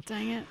that.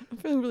 Dang it. I'm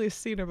feeling really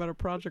seen about a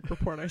project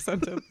report I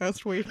sent in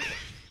last week.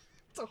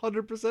 It's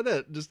 100%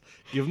 it. Just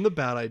give them the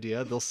bad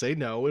idea. They'll say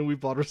no, and we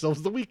bought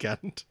ourselves the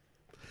weekend.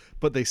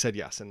 But they said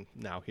yes, and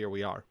now here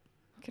we are.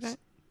 Can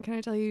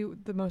I tell you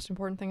the most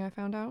important thing I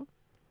found out?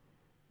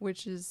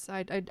 Which is,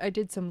 I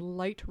did some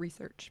light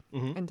research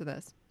into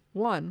this.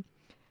 One,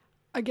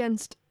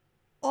 against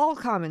all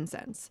common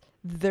sense,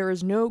 there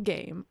is no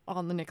game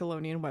on the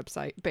Nickelodeon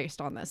website based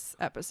on this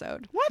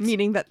episode. What?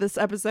 Meaning that this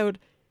episode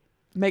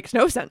makes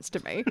no sense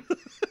to me.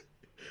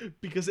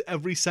 Because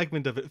every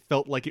segment of it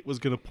felt like it was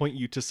going to point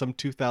you to some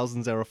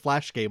 2000s era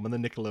Flash game on the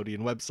Nickelodeon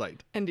website.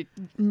 And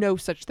no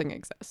such thing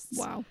exists.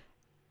 Wow.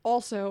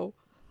 Also,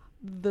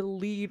 the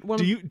lead one.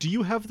 Do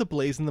you have the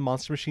Blaze and the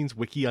Monster Machines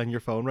wiki on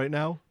your phone right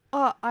now?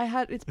 I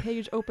had its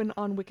page open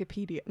on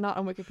Wikipedia, not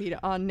on Wikipedia,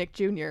 on Nick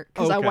Jr.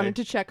 because I Okay. wanted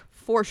to check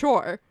for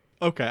sure.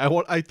 Okay,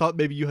 I thought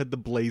maybe you had the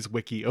Blaze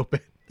wiki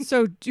open.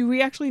 So do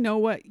we actually know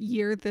what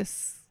year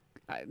this,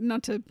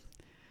 not to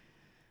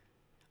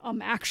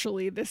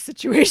actually this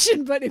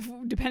situation, but if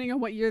depending on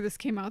what year this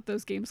came out,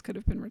 those games could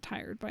have been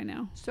retired by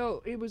now.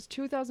 So it was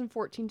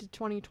 2014 to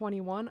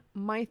 2021.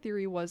 My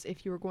theory was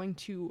if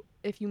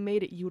you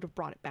made it, you would have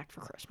brought it back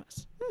for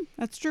Christmas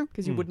That's true.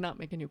 because you would not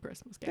make a new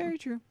Christmas game. Very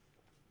true.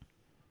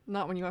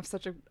 Not when you have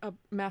such a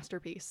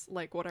masterpiece,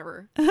 like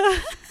whatever.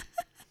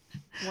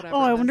 Whatever.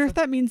 Oh, I wonder if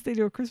that means they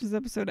do a Christmas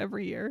episode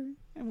every year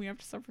and we have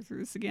to suffer through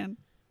this again.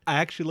 I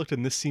actually looked,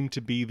 and this seemed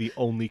to be the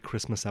only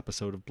Christmas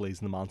episode of Blaze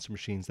and the Monster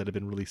Machines that had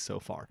been released so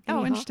far.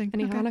 Oh, interesting.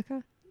 Any Okay.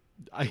 Hanukkah?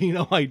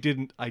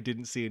 I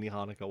didn't see any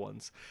Hanukkah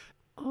ones.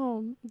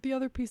 Oh, the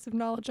other piece of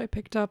knowledge I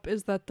picked up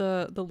is that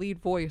the lead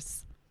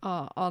voice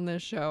on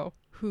this show,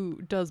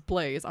 who does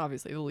Blaze,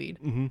 obviously the lead,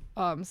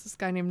 is this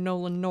guy named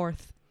Nolan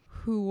North,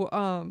 who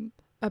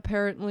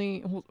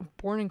apparently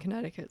born in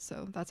Connecticut,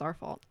 so that's our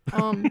fault.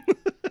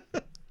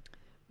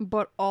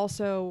 But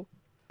also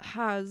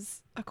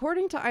has,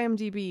 according to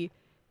IMDb,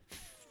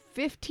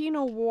 15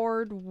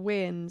 award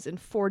wins and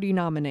 40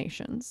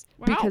 nominations.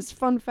 Wow. Because,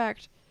 fun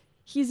fact,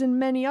 he's in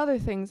many other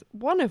things,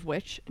 one of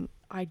which, and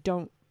I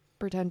don't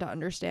pretend to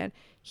understand,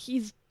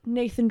 he's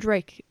Nathan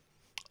Drake.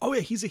 Oh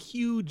yeah, he's a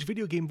huge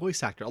video game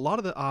voice actor. A lot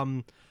of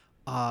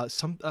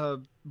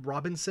the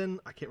Robinson,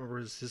 I can't remember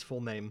his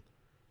full name,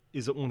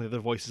 is one of the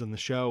voices on the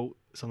show.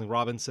 Something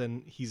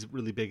Robinson. He's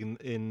really big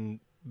in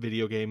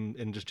video game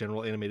and just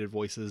general animated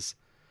voices.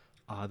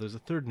 There's a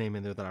third name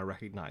in there that I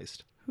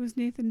recognized. Who's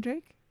Nathan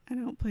Drake? I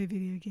don't play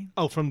video games.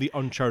 Oh, from the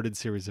Uncharted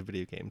series of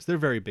video games. They're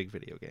very big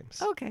video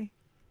games. Okay.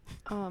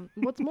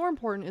 What's more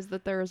important is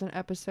that there is an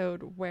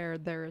episode where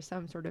there is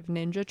some sort of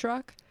ninja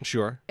truck,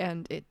 Sure.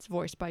 and it's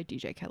voiced by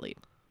DJ Khaled.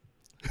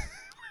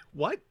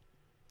 What?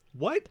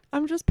 What?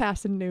 I'm just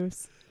passing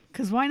news.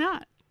 Because why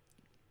not?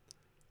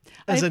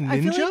 As a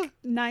I feel ninja? like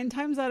 9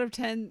 times out of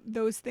 10,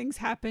 those things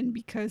happen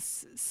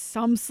because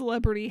some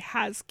celebrity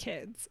has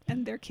kids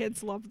and their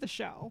kids love the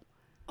show.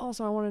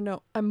 Also, I want to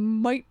know, I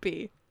might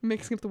be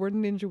mixing up the word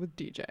ninja with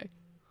DJ.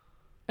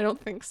 I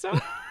don't think so,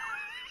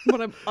 but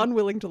I'm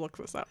unwilling to look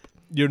this up.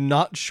 You're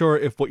not sure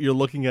if what you're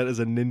looking at is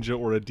a ninja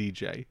or a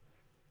DJ.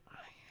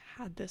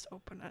 Had this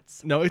open at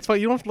No, it's fine.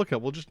 You don't have to look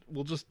up.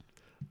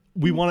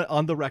 We want it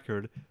on the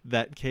record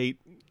that Kate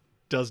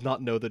does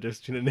not know the difference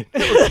between a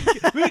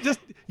ninja.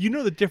 You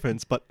know the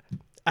difference, but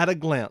at a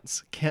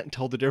glance, can't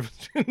tell the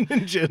difference between a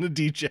ninja and a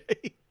DJ.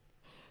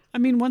 I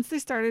mean, once they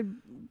started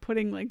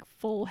putting like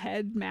full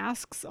head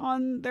masks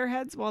on their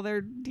heads while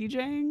they're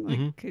DJing,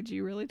 like, could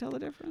you really tell the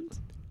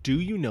difference? Do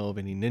you know of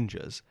any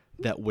ninjas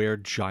that wear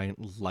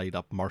giant light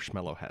up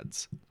marshmallow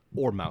heads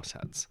or mouse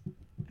heads?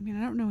 I mean,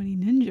 I don't know any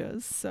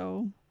ninjas,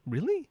 so.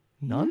 Really?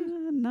 None?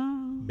 Yeah,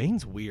 no.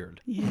 Maine's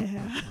weird.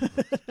 Yeah.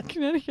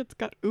 Connecticut's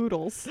got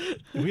oodles.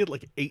 We had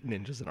like 8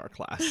 ninjas in our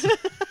class.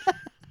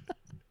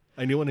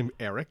 I knew one named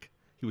Eric.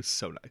 He was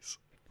so nice.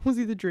 Was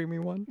he the dreamy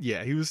one?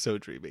 Yeah, he was so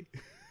dreamy.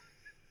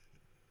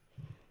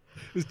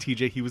 It was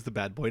TJ. He was the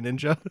bad boy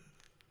ninja.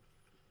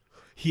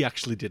 He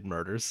actually did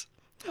murders.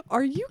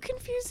 Are you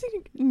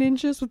confusing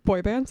ninjas with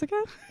boy bands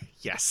again?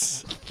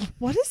 Yes.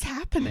 What is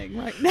happening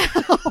right now?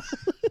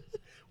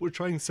 We're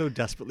trying so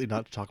desperately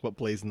not to talk about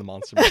Blaze and the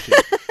Monster Machine.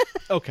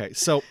 Okay,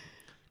 so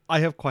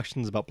I have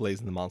questions about Blaze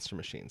and the Monster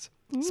Machines.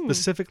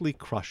 Specifically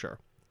Crusher.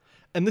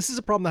 And this is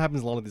a problem that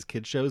happens in a lot of these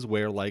kids shows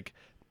where, like,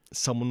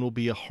 someone will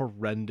be a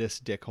horrendous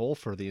dickhole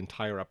for the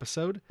entire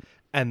episode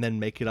and then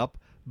make it up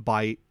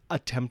by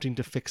attempting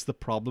to fix the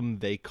problem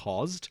they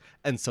caused,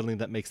 and suddenly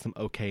that makes them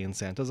okay in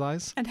Santa's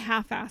eyes. And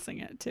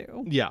half-assing it,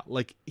 too. Yeah,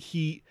 like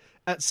he,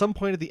 at some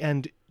point at the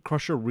end,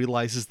 Crusher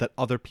realizes that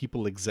other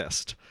people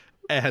exist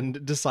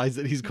and decides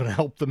that he's going to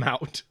help them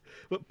out.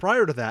 But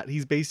prior to that,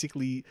 he's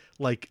basically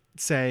like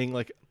saying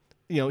like,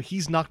 you know,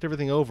 he's knocked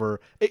everything over.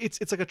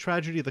 It's like a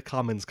tragedy of the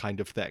commons kind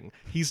of thing.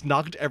 He's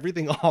knocked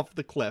everything off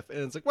the cliff, and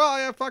it's like, well,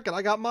 yeah, fuck it.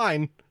 I got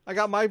mine. I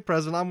got my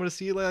present. I'm going to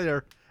see you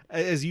later.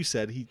 As you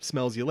said, he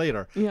smells you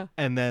later. Yeah.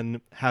 And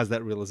then has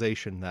that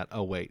realization that,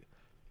 oh, wait,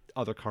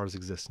 other cars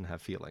exist and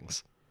have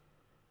feelings.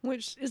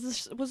 Which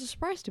was a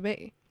surprise to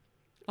me,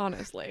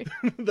 honestly.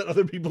 That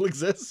other people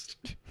exist.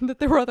 That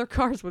there were other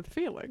cars with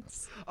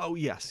feelings. Oh,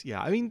 yes.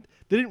 Yeah. I mean,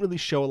 they didn't really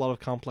show a lot of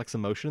complex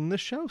emotion in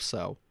this show,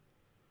 so.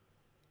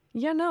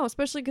 Yeah, no,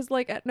 especially because,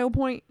 like, at no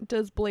point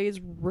does Blaze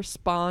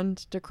respond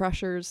to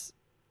Crusher's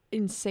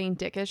insane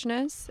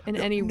dickishness in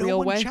any real way. No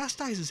one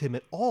chastises him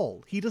at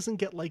all. He doesn't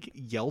get, like,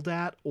 yelled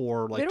at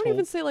or, like, they don't told,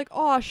 even say, like,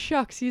 "Aw,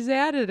 shucks, he's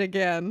at it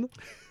again."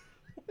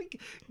 like,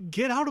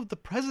 get out of the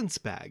presents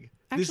bag.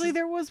 Actually,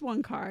 there was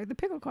one car, the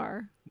pickle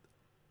car,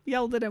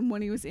 yelled at him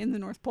when he was in the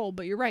North Pole.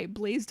 But you're right,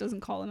 Blaze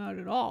doesn't call him out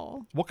at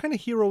all. What kind of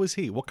hero is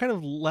he? What kind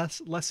of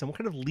lesson? What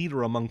kind of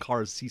leader among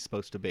cars is he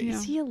supposed to be? Yeah.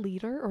 Is he a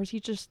leader, or is he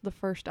just the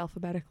first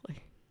alphabetically?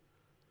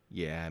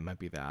 Yeah, it might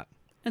be that.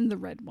 And the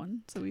red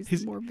one, so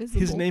he's more visible.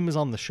 His name is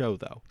on the show,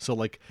 though. So,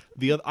 like,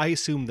 I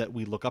assume that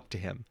we look up to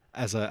him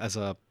as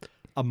a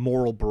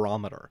moral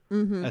barometer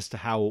as to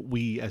how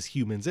we as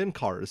humans in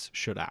cars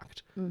should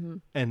act.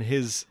 And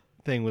his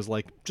thing was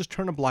like, just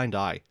turn a blind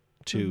eye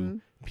to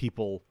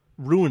people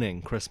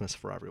ruining Christmas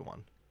for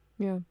everyone.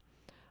 Yeah.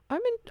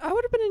 I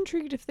would have been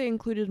intrigued if they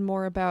included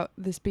more about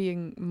this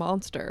being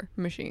monster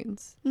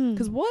machines.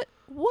 Because what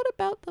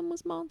about them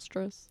was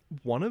monstrous?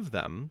 One of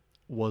them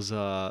was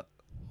a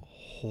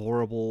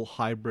horrible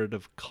hybrid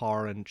of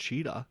car and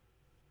cheetah.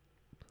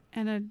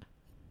 And a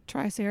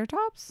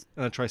triceratops?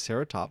 And a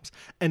triceratops.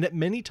 And at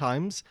many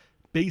times,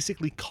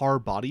 basically car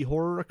body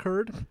horror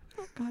occurred.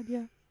 Oh, God,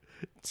 yeah.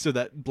 So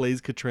that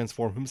Blaze could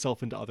transform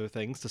himself into other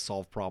things to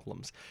solve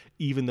problems.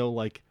 Even though,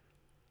 like,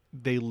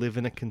 they live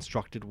in a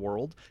constructed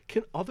world.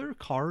 Can other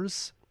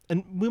cars...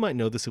 And we might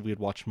know this if we had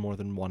watched more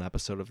than one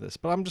episode of this,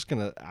 but I'm just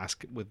going to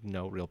ask with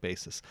no real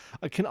basis.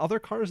 Can other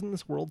cars in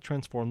this world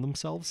transform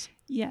themselves?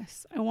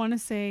 Yes. I want to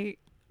say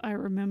I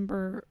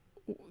remember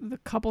the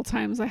couple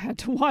times I had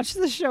to watch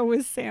the show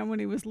with Sam when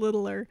he was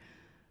littler,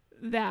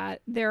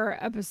 that there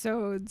are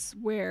episodes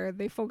where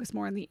they focus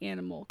more on the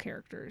animal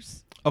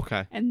characters.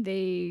 Okay. And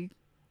they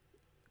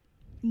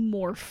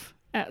morph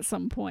at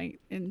some point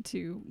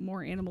into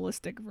more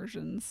animalistic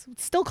versions.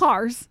 Still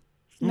cars,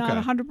 not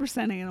Okay.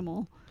 100%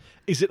 animal.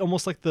 Is it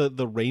almost like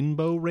the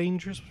Rainbow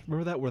Rangers?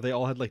 Remember that? Where they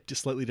all had like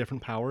just slightly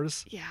different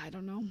powers? Yeah, I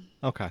don't know.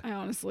 Okay. I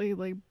honestly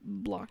like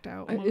blocked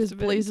out most Is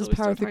of it Blaze's until we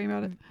power started talking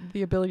about it.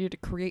 the ability to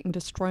create and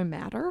destroy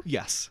matter?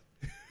 Yes.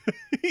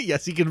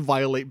 Yes, he can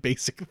violate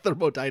basic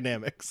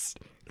thermodynamics.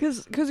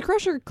 Because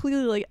Crusher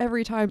clearly, like,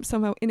 every time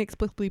somehow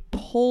inexplicably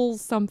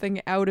pulls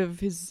something out of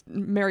his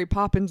Mary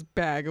Poppins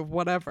bag of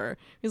whatever.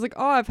 He's like,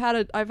 "Oh, I've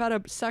had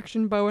a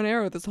section bow and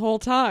arrow this whole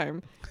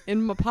time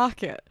in my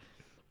pocket."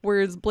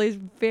 Whereas Blaze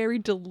very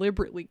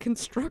deliberately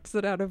constructs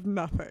it out of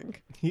nothing.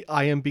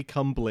 I am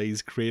become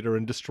Blaze, creator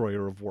and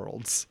destroyer of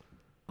worlds.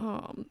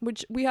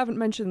 Which we haven't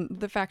mentioned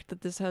the fact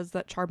that this has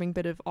that charming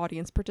bit of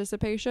audience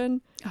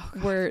participation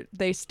where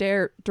they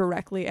stare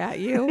directly at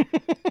you.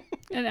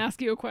 And ask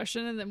you a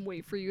question and then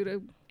wait for you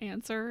to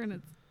answer, and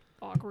it's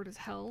awkward as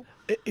hell.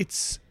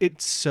 It's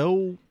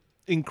so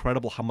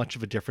incredible how much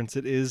of a difference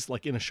it is,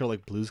 like in a show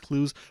like Blue's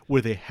Clues,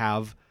 where they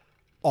have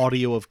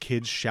audio of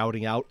kids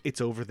shouting out, "It's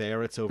over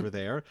there, it's over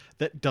there,"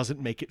 that doesn't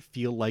make it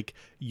feel like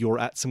you're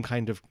at some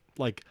kind of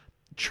like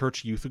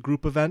church youth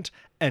group event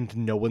and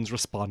no one's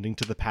responding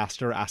to the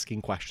pastor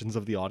asking questions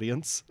of the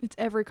audience. It's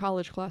every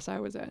college class I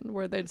was in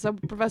where some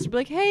professor would be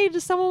like, "Hey,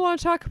 does someone want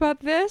to talk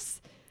about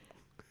this?"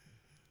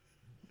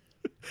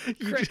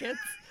 Crickets.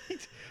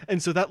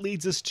 And so that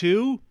leads us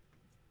to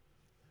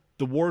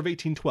the War of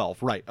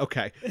 1812. Right,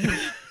 okay.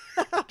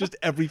 just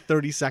every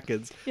 30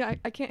 seconds. Yeah,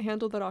 I can't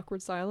handle that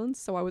awkward silence,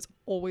 so I was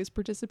always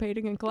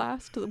participating in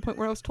class to the point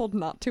where I was told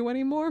not to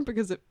anymore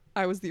because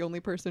I was the only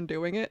person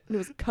doing it. And it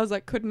was because I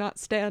could not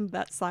stand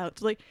that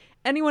silence. Like,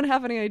 anyone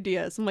have any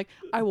ideas? I'm like,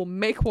 I will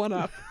make one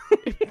up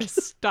if this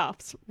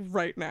stops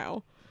right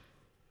now.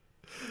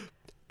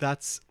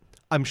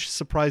 I'm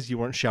surprised you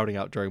weren't shouting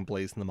out during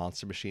Blaze and the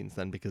Monster Machines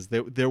then, because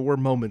there were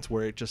moments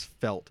where it just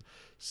felt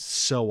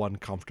so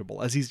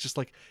uncomfortable. As he's just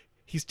like,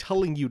 he's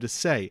telling you to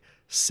say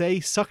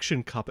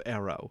suction cup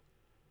arrow.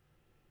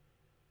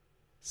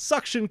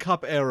 Suction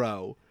cup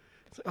arrow.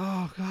 It's like,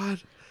 oh,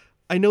 God.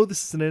 I know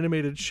this is an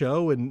animated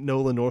show and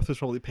Nolan North was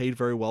probably paid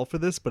very well for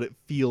this, but it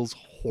feels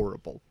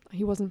horrible.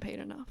 He wasn't paid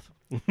enough.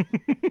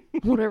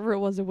 Whatever it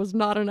was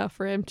not enough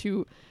for him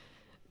to,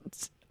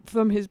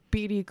 from his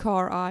beady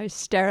car eyes,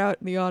 stare out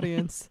in the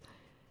audience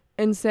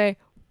and say,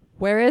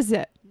 "Where is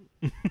it?"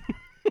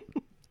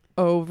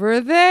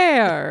 "Over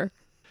there."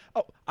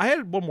 Oh, I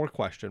had one more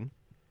question.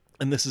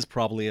 And this is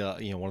probably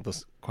one of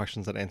those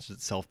questions that answers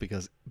itself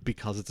because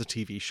it's a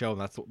TV show,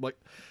 and that's like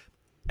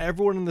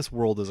everyone in this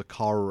world is a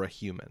car or a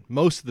human.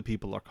 Most of the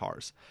people are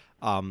cars.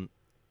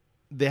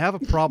 They have a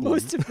problem.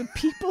 Most of the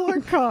people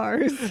are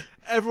cars.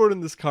 Everyone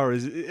in this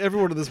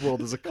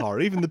world is a car.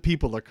 Even the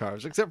people are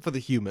cars, except for the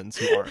humans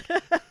who aren't.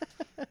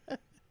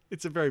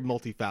 It's a very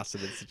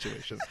multifaceted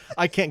situation.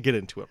 I can't get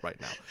into it right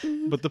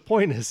now. But the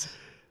point is,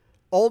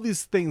 all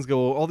these presents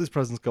go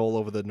all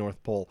over the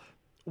North Pole.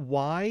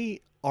 Why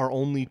are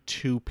only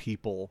 2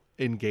 people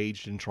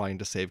engaged in trying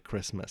to save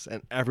Christmas,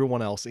 and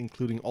everyone else,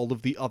 including all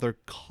of the other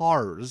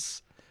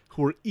cars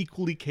who are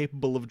equally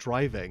capable of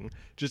driving,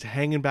 just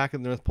hanging back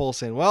at the North Pole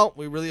saying, "Well,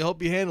 we really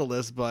hope you handle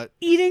this, but..."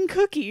 Eating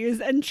cookies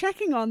and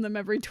checking on them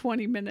every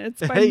 20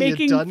 minutes by Hey, you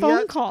making done phone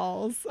yet?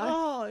 calls.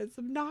 It's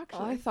obnoxious.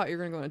 I thought you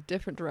were going to go in a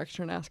different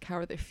direction and ask how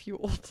are they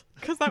fueled,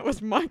 because that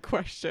was my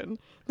question.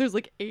 There's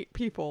like 8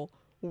 people.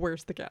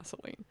 Where's the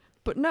gasoline?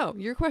 But no,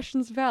 your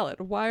question's valid.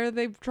 Why are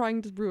they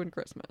trying to ruin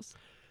Christmas?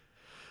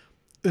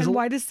 And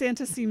why does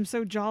Santa seem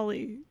so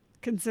jolly,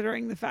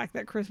 considering the fact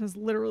that Christmas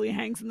literally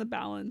hangs in the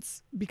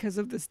balance because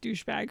of this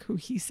douchebag who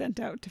he sent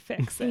out to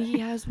fix it? He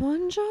has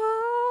one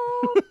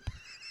job.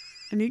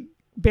 And he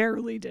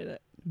barely did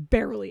it.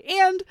 Barely.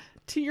 And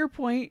to your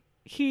point,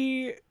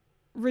 he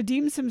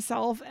redeems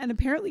himself and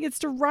apparently gets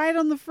to ride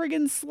on the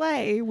friggin'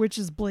 sleigh, which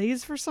is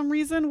Blaze for some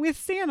reason, with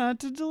Santa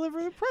to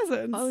deliver the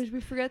presents. Oh, did we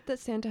forget that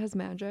Santa has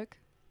magic?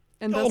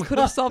 And thus could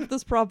have solved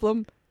this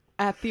problem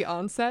at the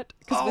onset,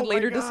 because we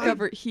later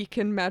discover he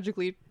can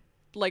magically,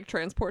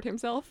 transport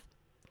himself.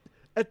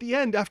 At the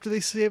end, after they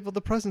save all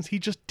the presents, he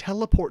just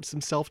teleports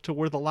himself to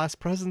where the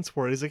last presents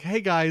were. He's like, "Hey,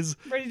 guys."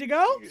 Ready to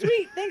go?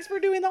 Sweet. Thanks for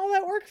doing all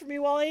that work for me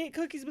while I ate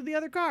cookies with the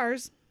other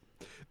cars.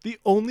 The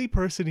only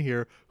person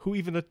here who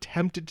even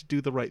attempted to do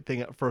the right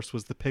thing at first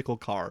was the pickle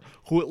car,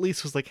 who at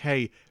least was like,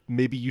 "Hey,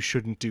 maybe you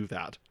shouldn't do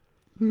that."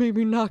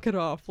 Maybe knock it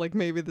off.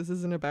 Maybe this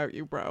isn't about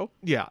you, bro.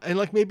 Yeah, and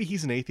maybe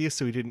he's an atheist,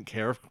 so he didn't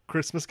care if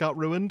Christmas got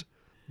ruined.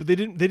 But they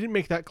didn't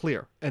make that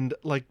clear. And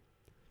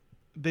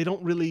they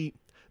don't really.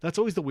 That's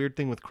always the weird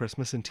thing with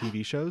Christmas and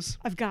TV shows.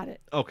 I've got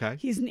it. Okay.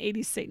 He's an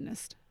 80s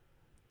Satanist.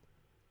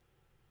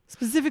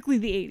 Specifically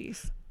the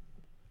 80s.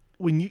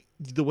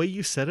 The way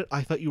you said it,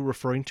 I thought you were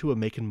referring to a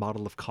make and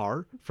model of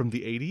car from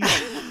the 80s.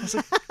 I was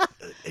like,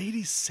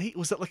 80s Satan?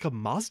 Was that like a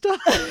Mazda?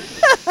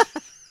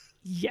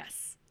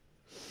 Yes.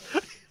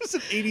 It's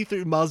an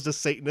 83 Mazda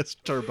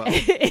Satanist Turbo.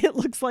 It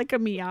looks like a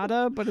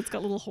Miata, but it's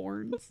got little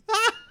horns.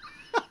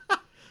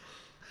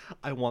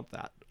 I want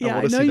that. Yeah, I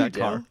want to see that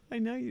car. I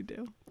know you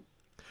do.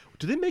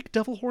 Do they make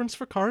devil horns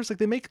for cars?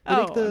 They make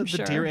I'm the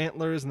sure. deer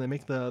antlers, and they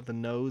make the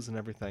nose and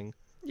everything.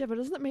 Yeah, but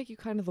doesn't that make you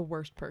kind of the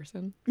worst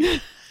person?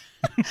 I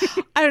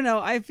don't know.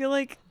 I feel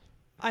like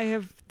I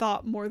have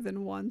thought more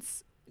than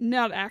once,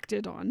 not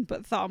acted on,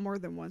 but thought more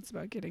than once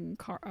about getting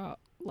car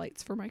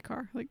lights for my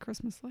car, like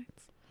Christmas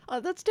lights.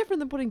 That's different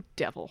than putting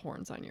devil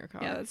horns on your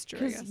car. Yeah, that's true,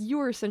 I Because guess. you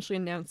were essentially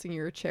announcing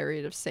you're a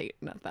chariot of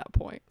Satan at that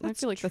point. And I That's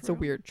feel like that's a true.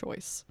 weird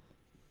choice.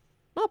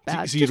 Not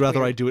bad. So you'd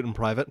rather I do it in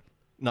private,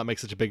 not make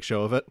such a big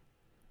show of it,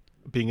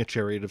 being a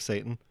chariot of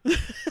Satan?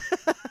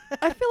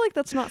 I feel like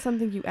that's not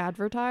something you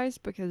advertise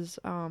because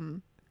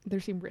there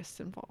seem risks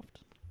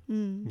involved.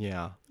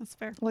 Yeah. That's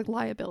fair. Like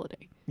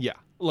liability. Yeah.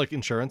 Like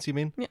insurance, you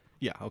mean? Yeah.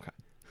 Yeah, okay.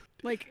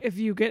 Like if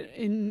you get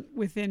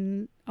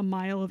within a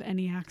mile of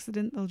any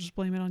accident, they'll just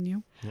blame it on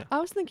you. I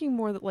was thinking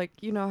more that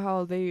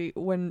how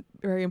when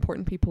very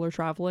important people are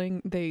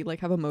traveling, they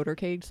have a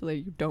motorcade so that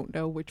you don't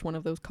know which one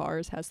of those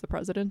cars has the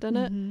president in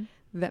it.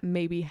 That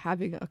maybe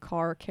having a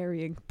car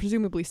carrying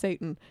presumably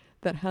Satan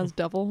that has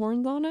devil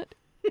horns on it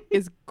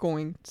is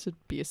going to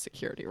be a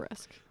security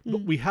risk.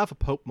 But we have a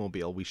Pope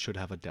mobile, we should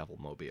have a devil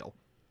mobile.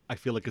 I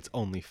feel like it's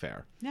only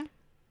fair. Yeah.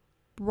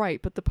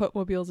 Right, but the Pope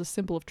mobile is a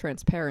symbol of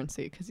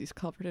transparency because he's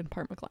covered in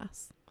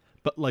Parmaglass.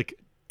 But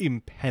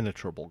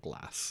impenetrable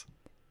glass.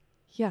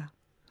 Yeah.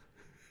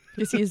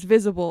 Because he is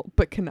visible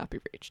but cannot be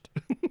reached.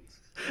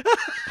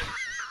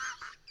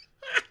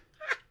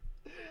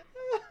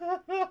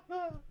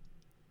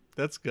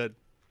 That's good.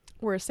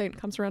 Whereas Satan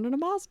comes around in a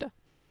Mazda.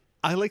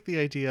 I like the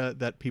idea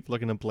that people are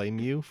going to blame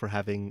you for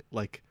having,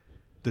 like,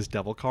 this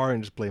devil car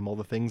and just blame all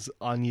the things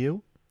on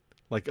you.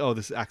 Like, oh,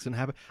 this accident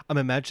happened. I'm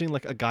imagining,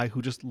 like, a guy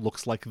who just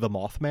looks like the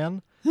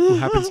Mothman, who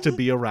happens to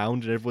be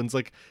around, and everyone's,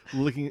 like,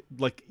 looking,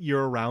 like,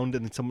 you're around,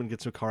 and then someone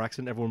gets in a car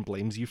accident, everyone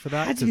blames you for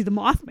that. Had to be the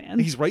Mothman.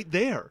 He's right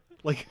there.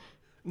 Like,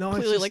 no, it's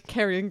Clearly, just, like,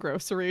 carrying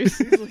groceries.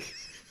 he's like,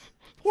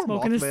 poor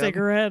Smoking a Mothman.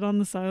 cigarette on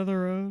the side of the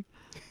road.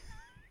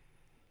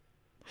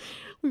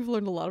 We've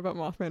learned a lot about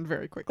Mothman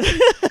very quickly.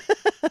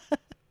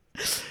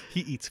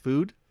 He eats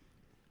food.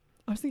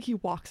 I was thinking he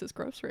walks his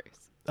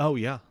groceries. Oh,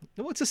 yeah.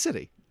 No, it's a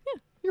city.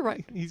 You're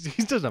right. He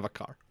doesn't have a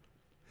car.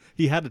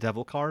 He had a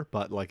devil car,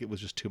 but, like, it was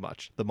just too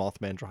much. The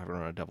Mothman driving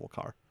around a devil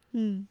car.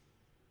 That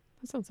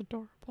sounds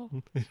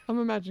adorable. I'm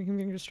imagining him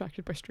getting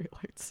distracted by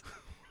streetlights.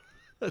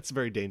 That's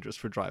very dangerous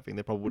for driving.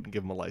 They probably wouldn't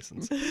give him a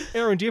license.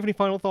 Aaron, do you have any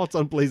final thoughts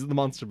on Blaze and the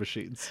Monster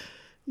Machines?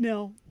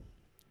 No.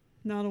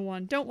 Not a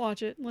one. Don't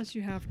watch it unless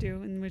you have to,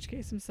 in which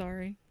case I'm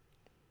sorry.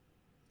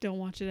 Don't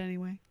watch it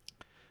anyway.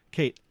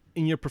 Kate,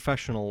 in your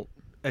professional,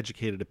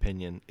 educated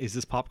opinion, is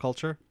this pop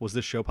culture? Was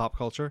this show pop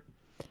culture?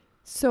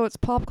 So it's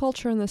pop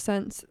culture in the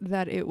sense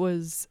that it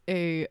was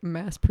a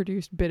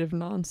mass-produced bit of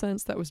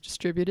nonsense that was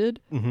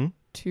distributed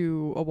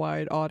to a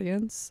wide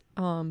audience.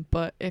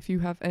 But if you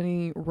have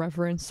any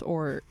reverence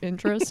or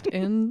interest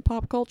in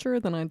pop culture,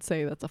 then I'd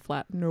say that's a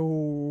flat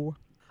no.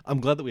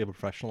 I'm glad that we have a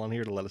professional on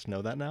here to let us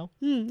know that now.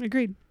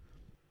 Agreed.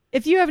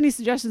 If you have any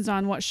suggestions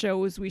on what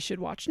shows we should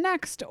watch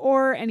next,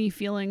 or any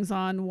feelings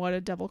on what a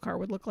devil car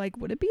would look like,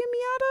 would it be a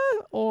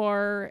Miata,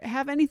 or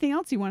have anything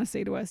else you want to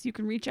say to us, you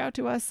can reach out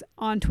to us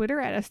on Twitter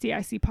at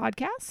SDIC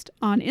Podcast,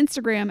 on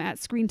Instagram at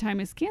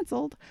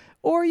ScreenTimeIsCanceled,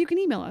 or you can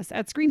email us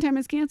at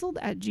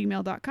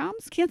ScreenTimeIsCanceled@gmail.com.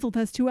 Canceled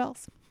has 2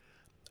 L's.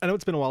 I know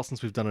it's been a while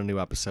since we've done a new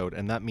episode,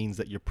 and that means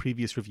that your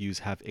previous reviews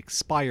have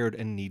expired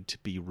and need to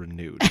be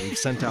renewed. We've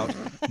sent out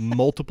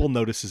multiple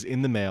notices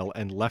in the mail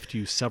and left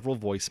you several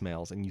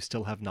voicemails, and you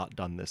still have not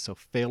done this. So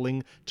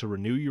failing to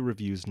renew your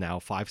reviews now,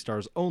 5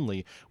 stars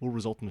only, will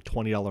result in a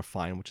 $20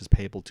 fine, which is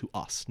payable to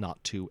us,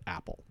 not to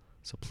Apple.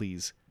 So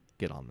please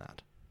get on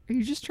that. Are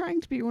you just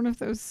trying to be one of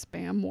those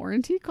spam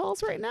warranty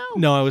calls right now?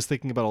 No, I was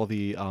thinking about all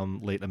the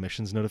late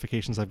emissions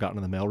notifications I've gotten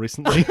in the mail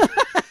recently.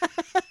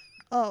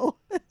 Oh.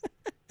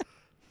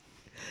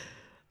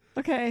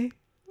 Okay.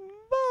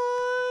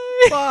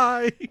 Bye.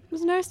 Bye. It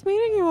was nice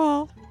meeting you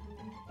all.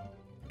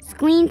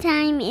 Screen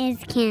Time is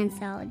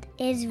Cancelled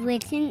is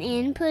written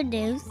and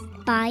produced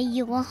by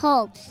your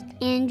hosts,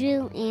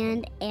 Andrew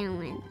and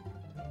Aaron.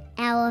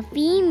 Our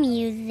theme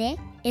music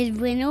is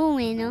Winner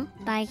Winner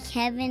by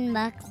Kevin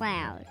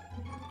MacLeod.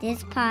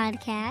 This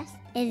podcast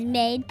is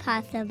made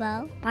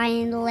possible by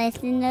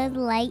listeners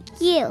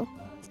like you.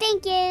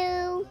 Thank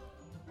you!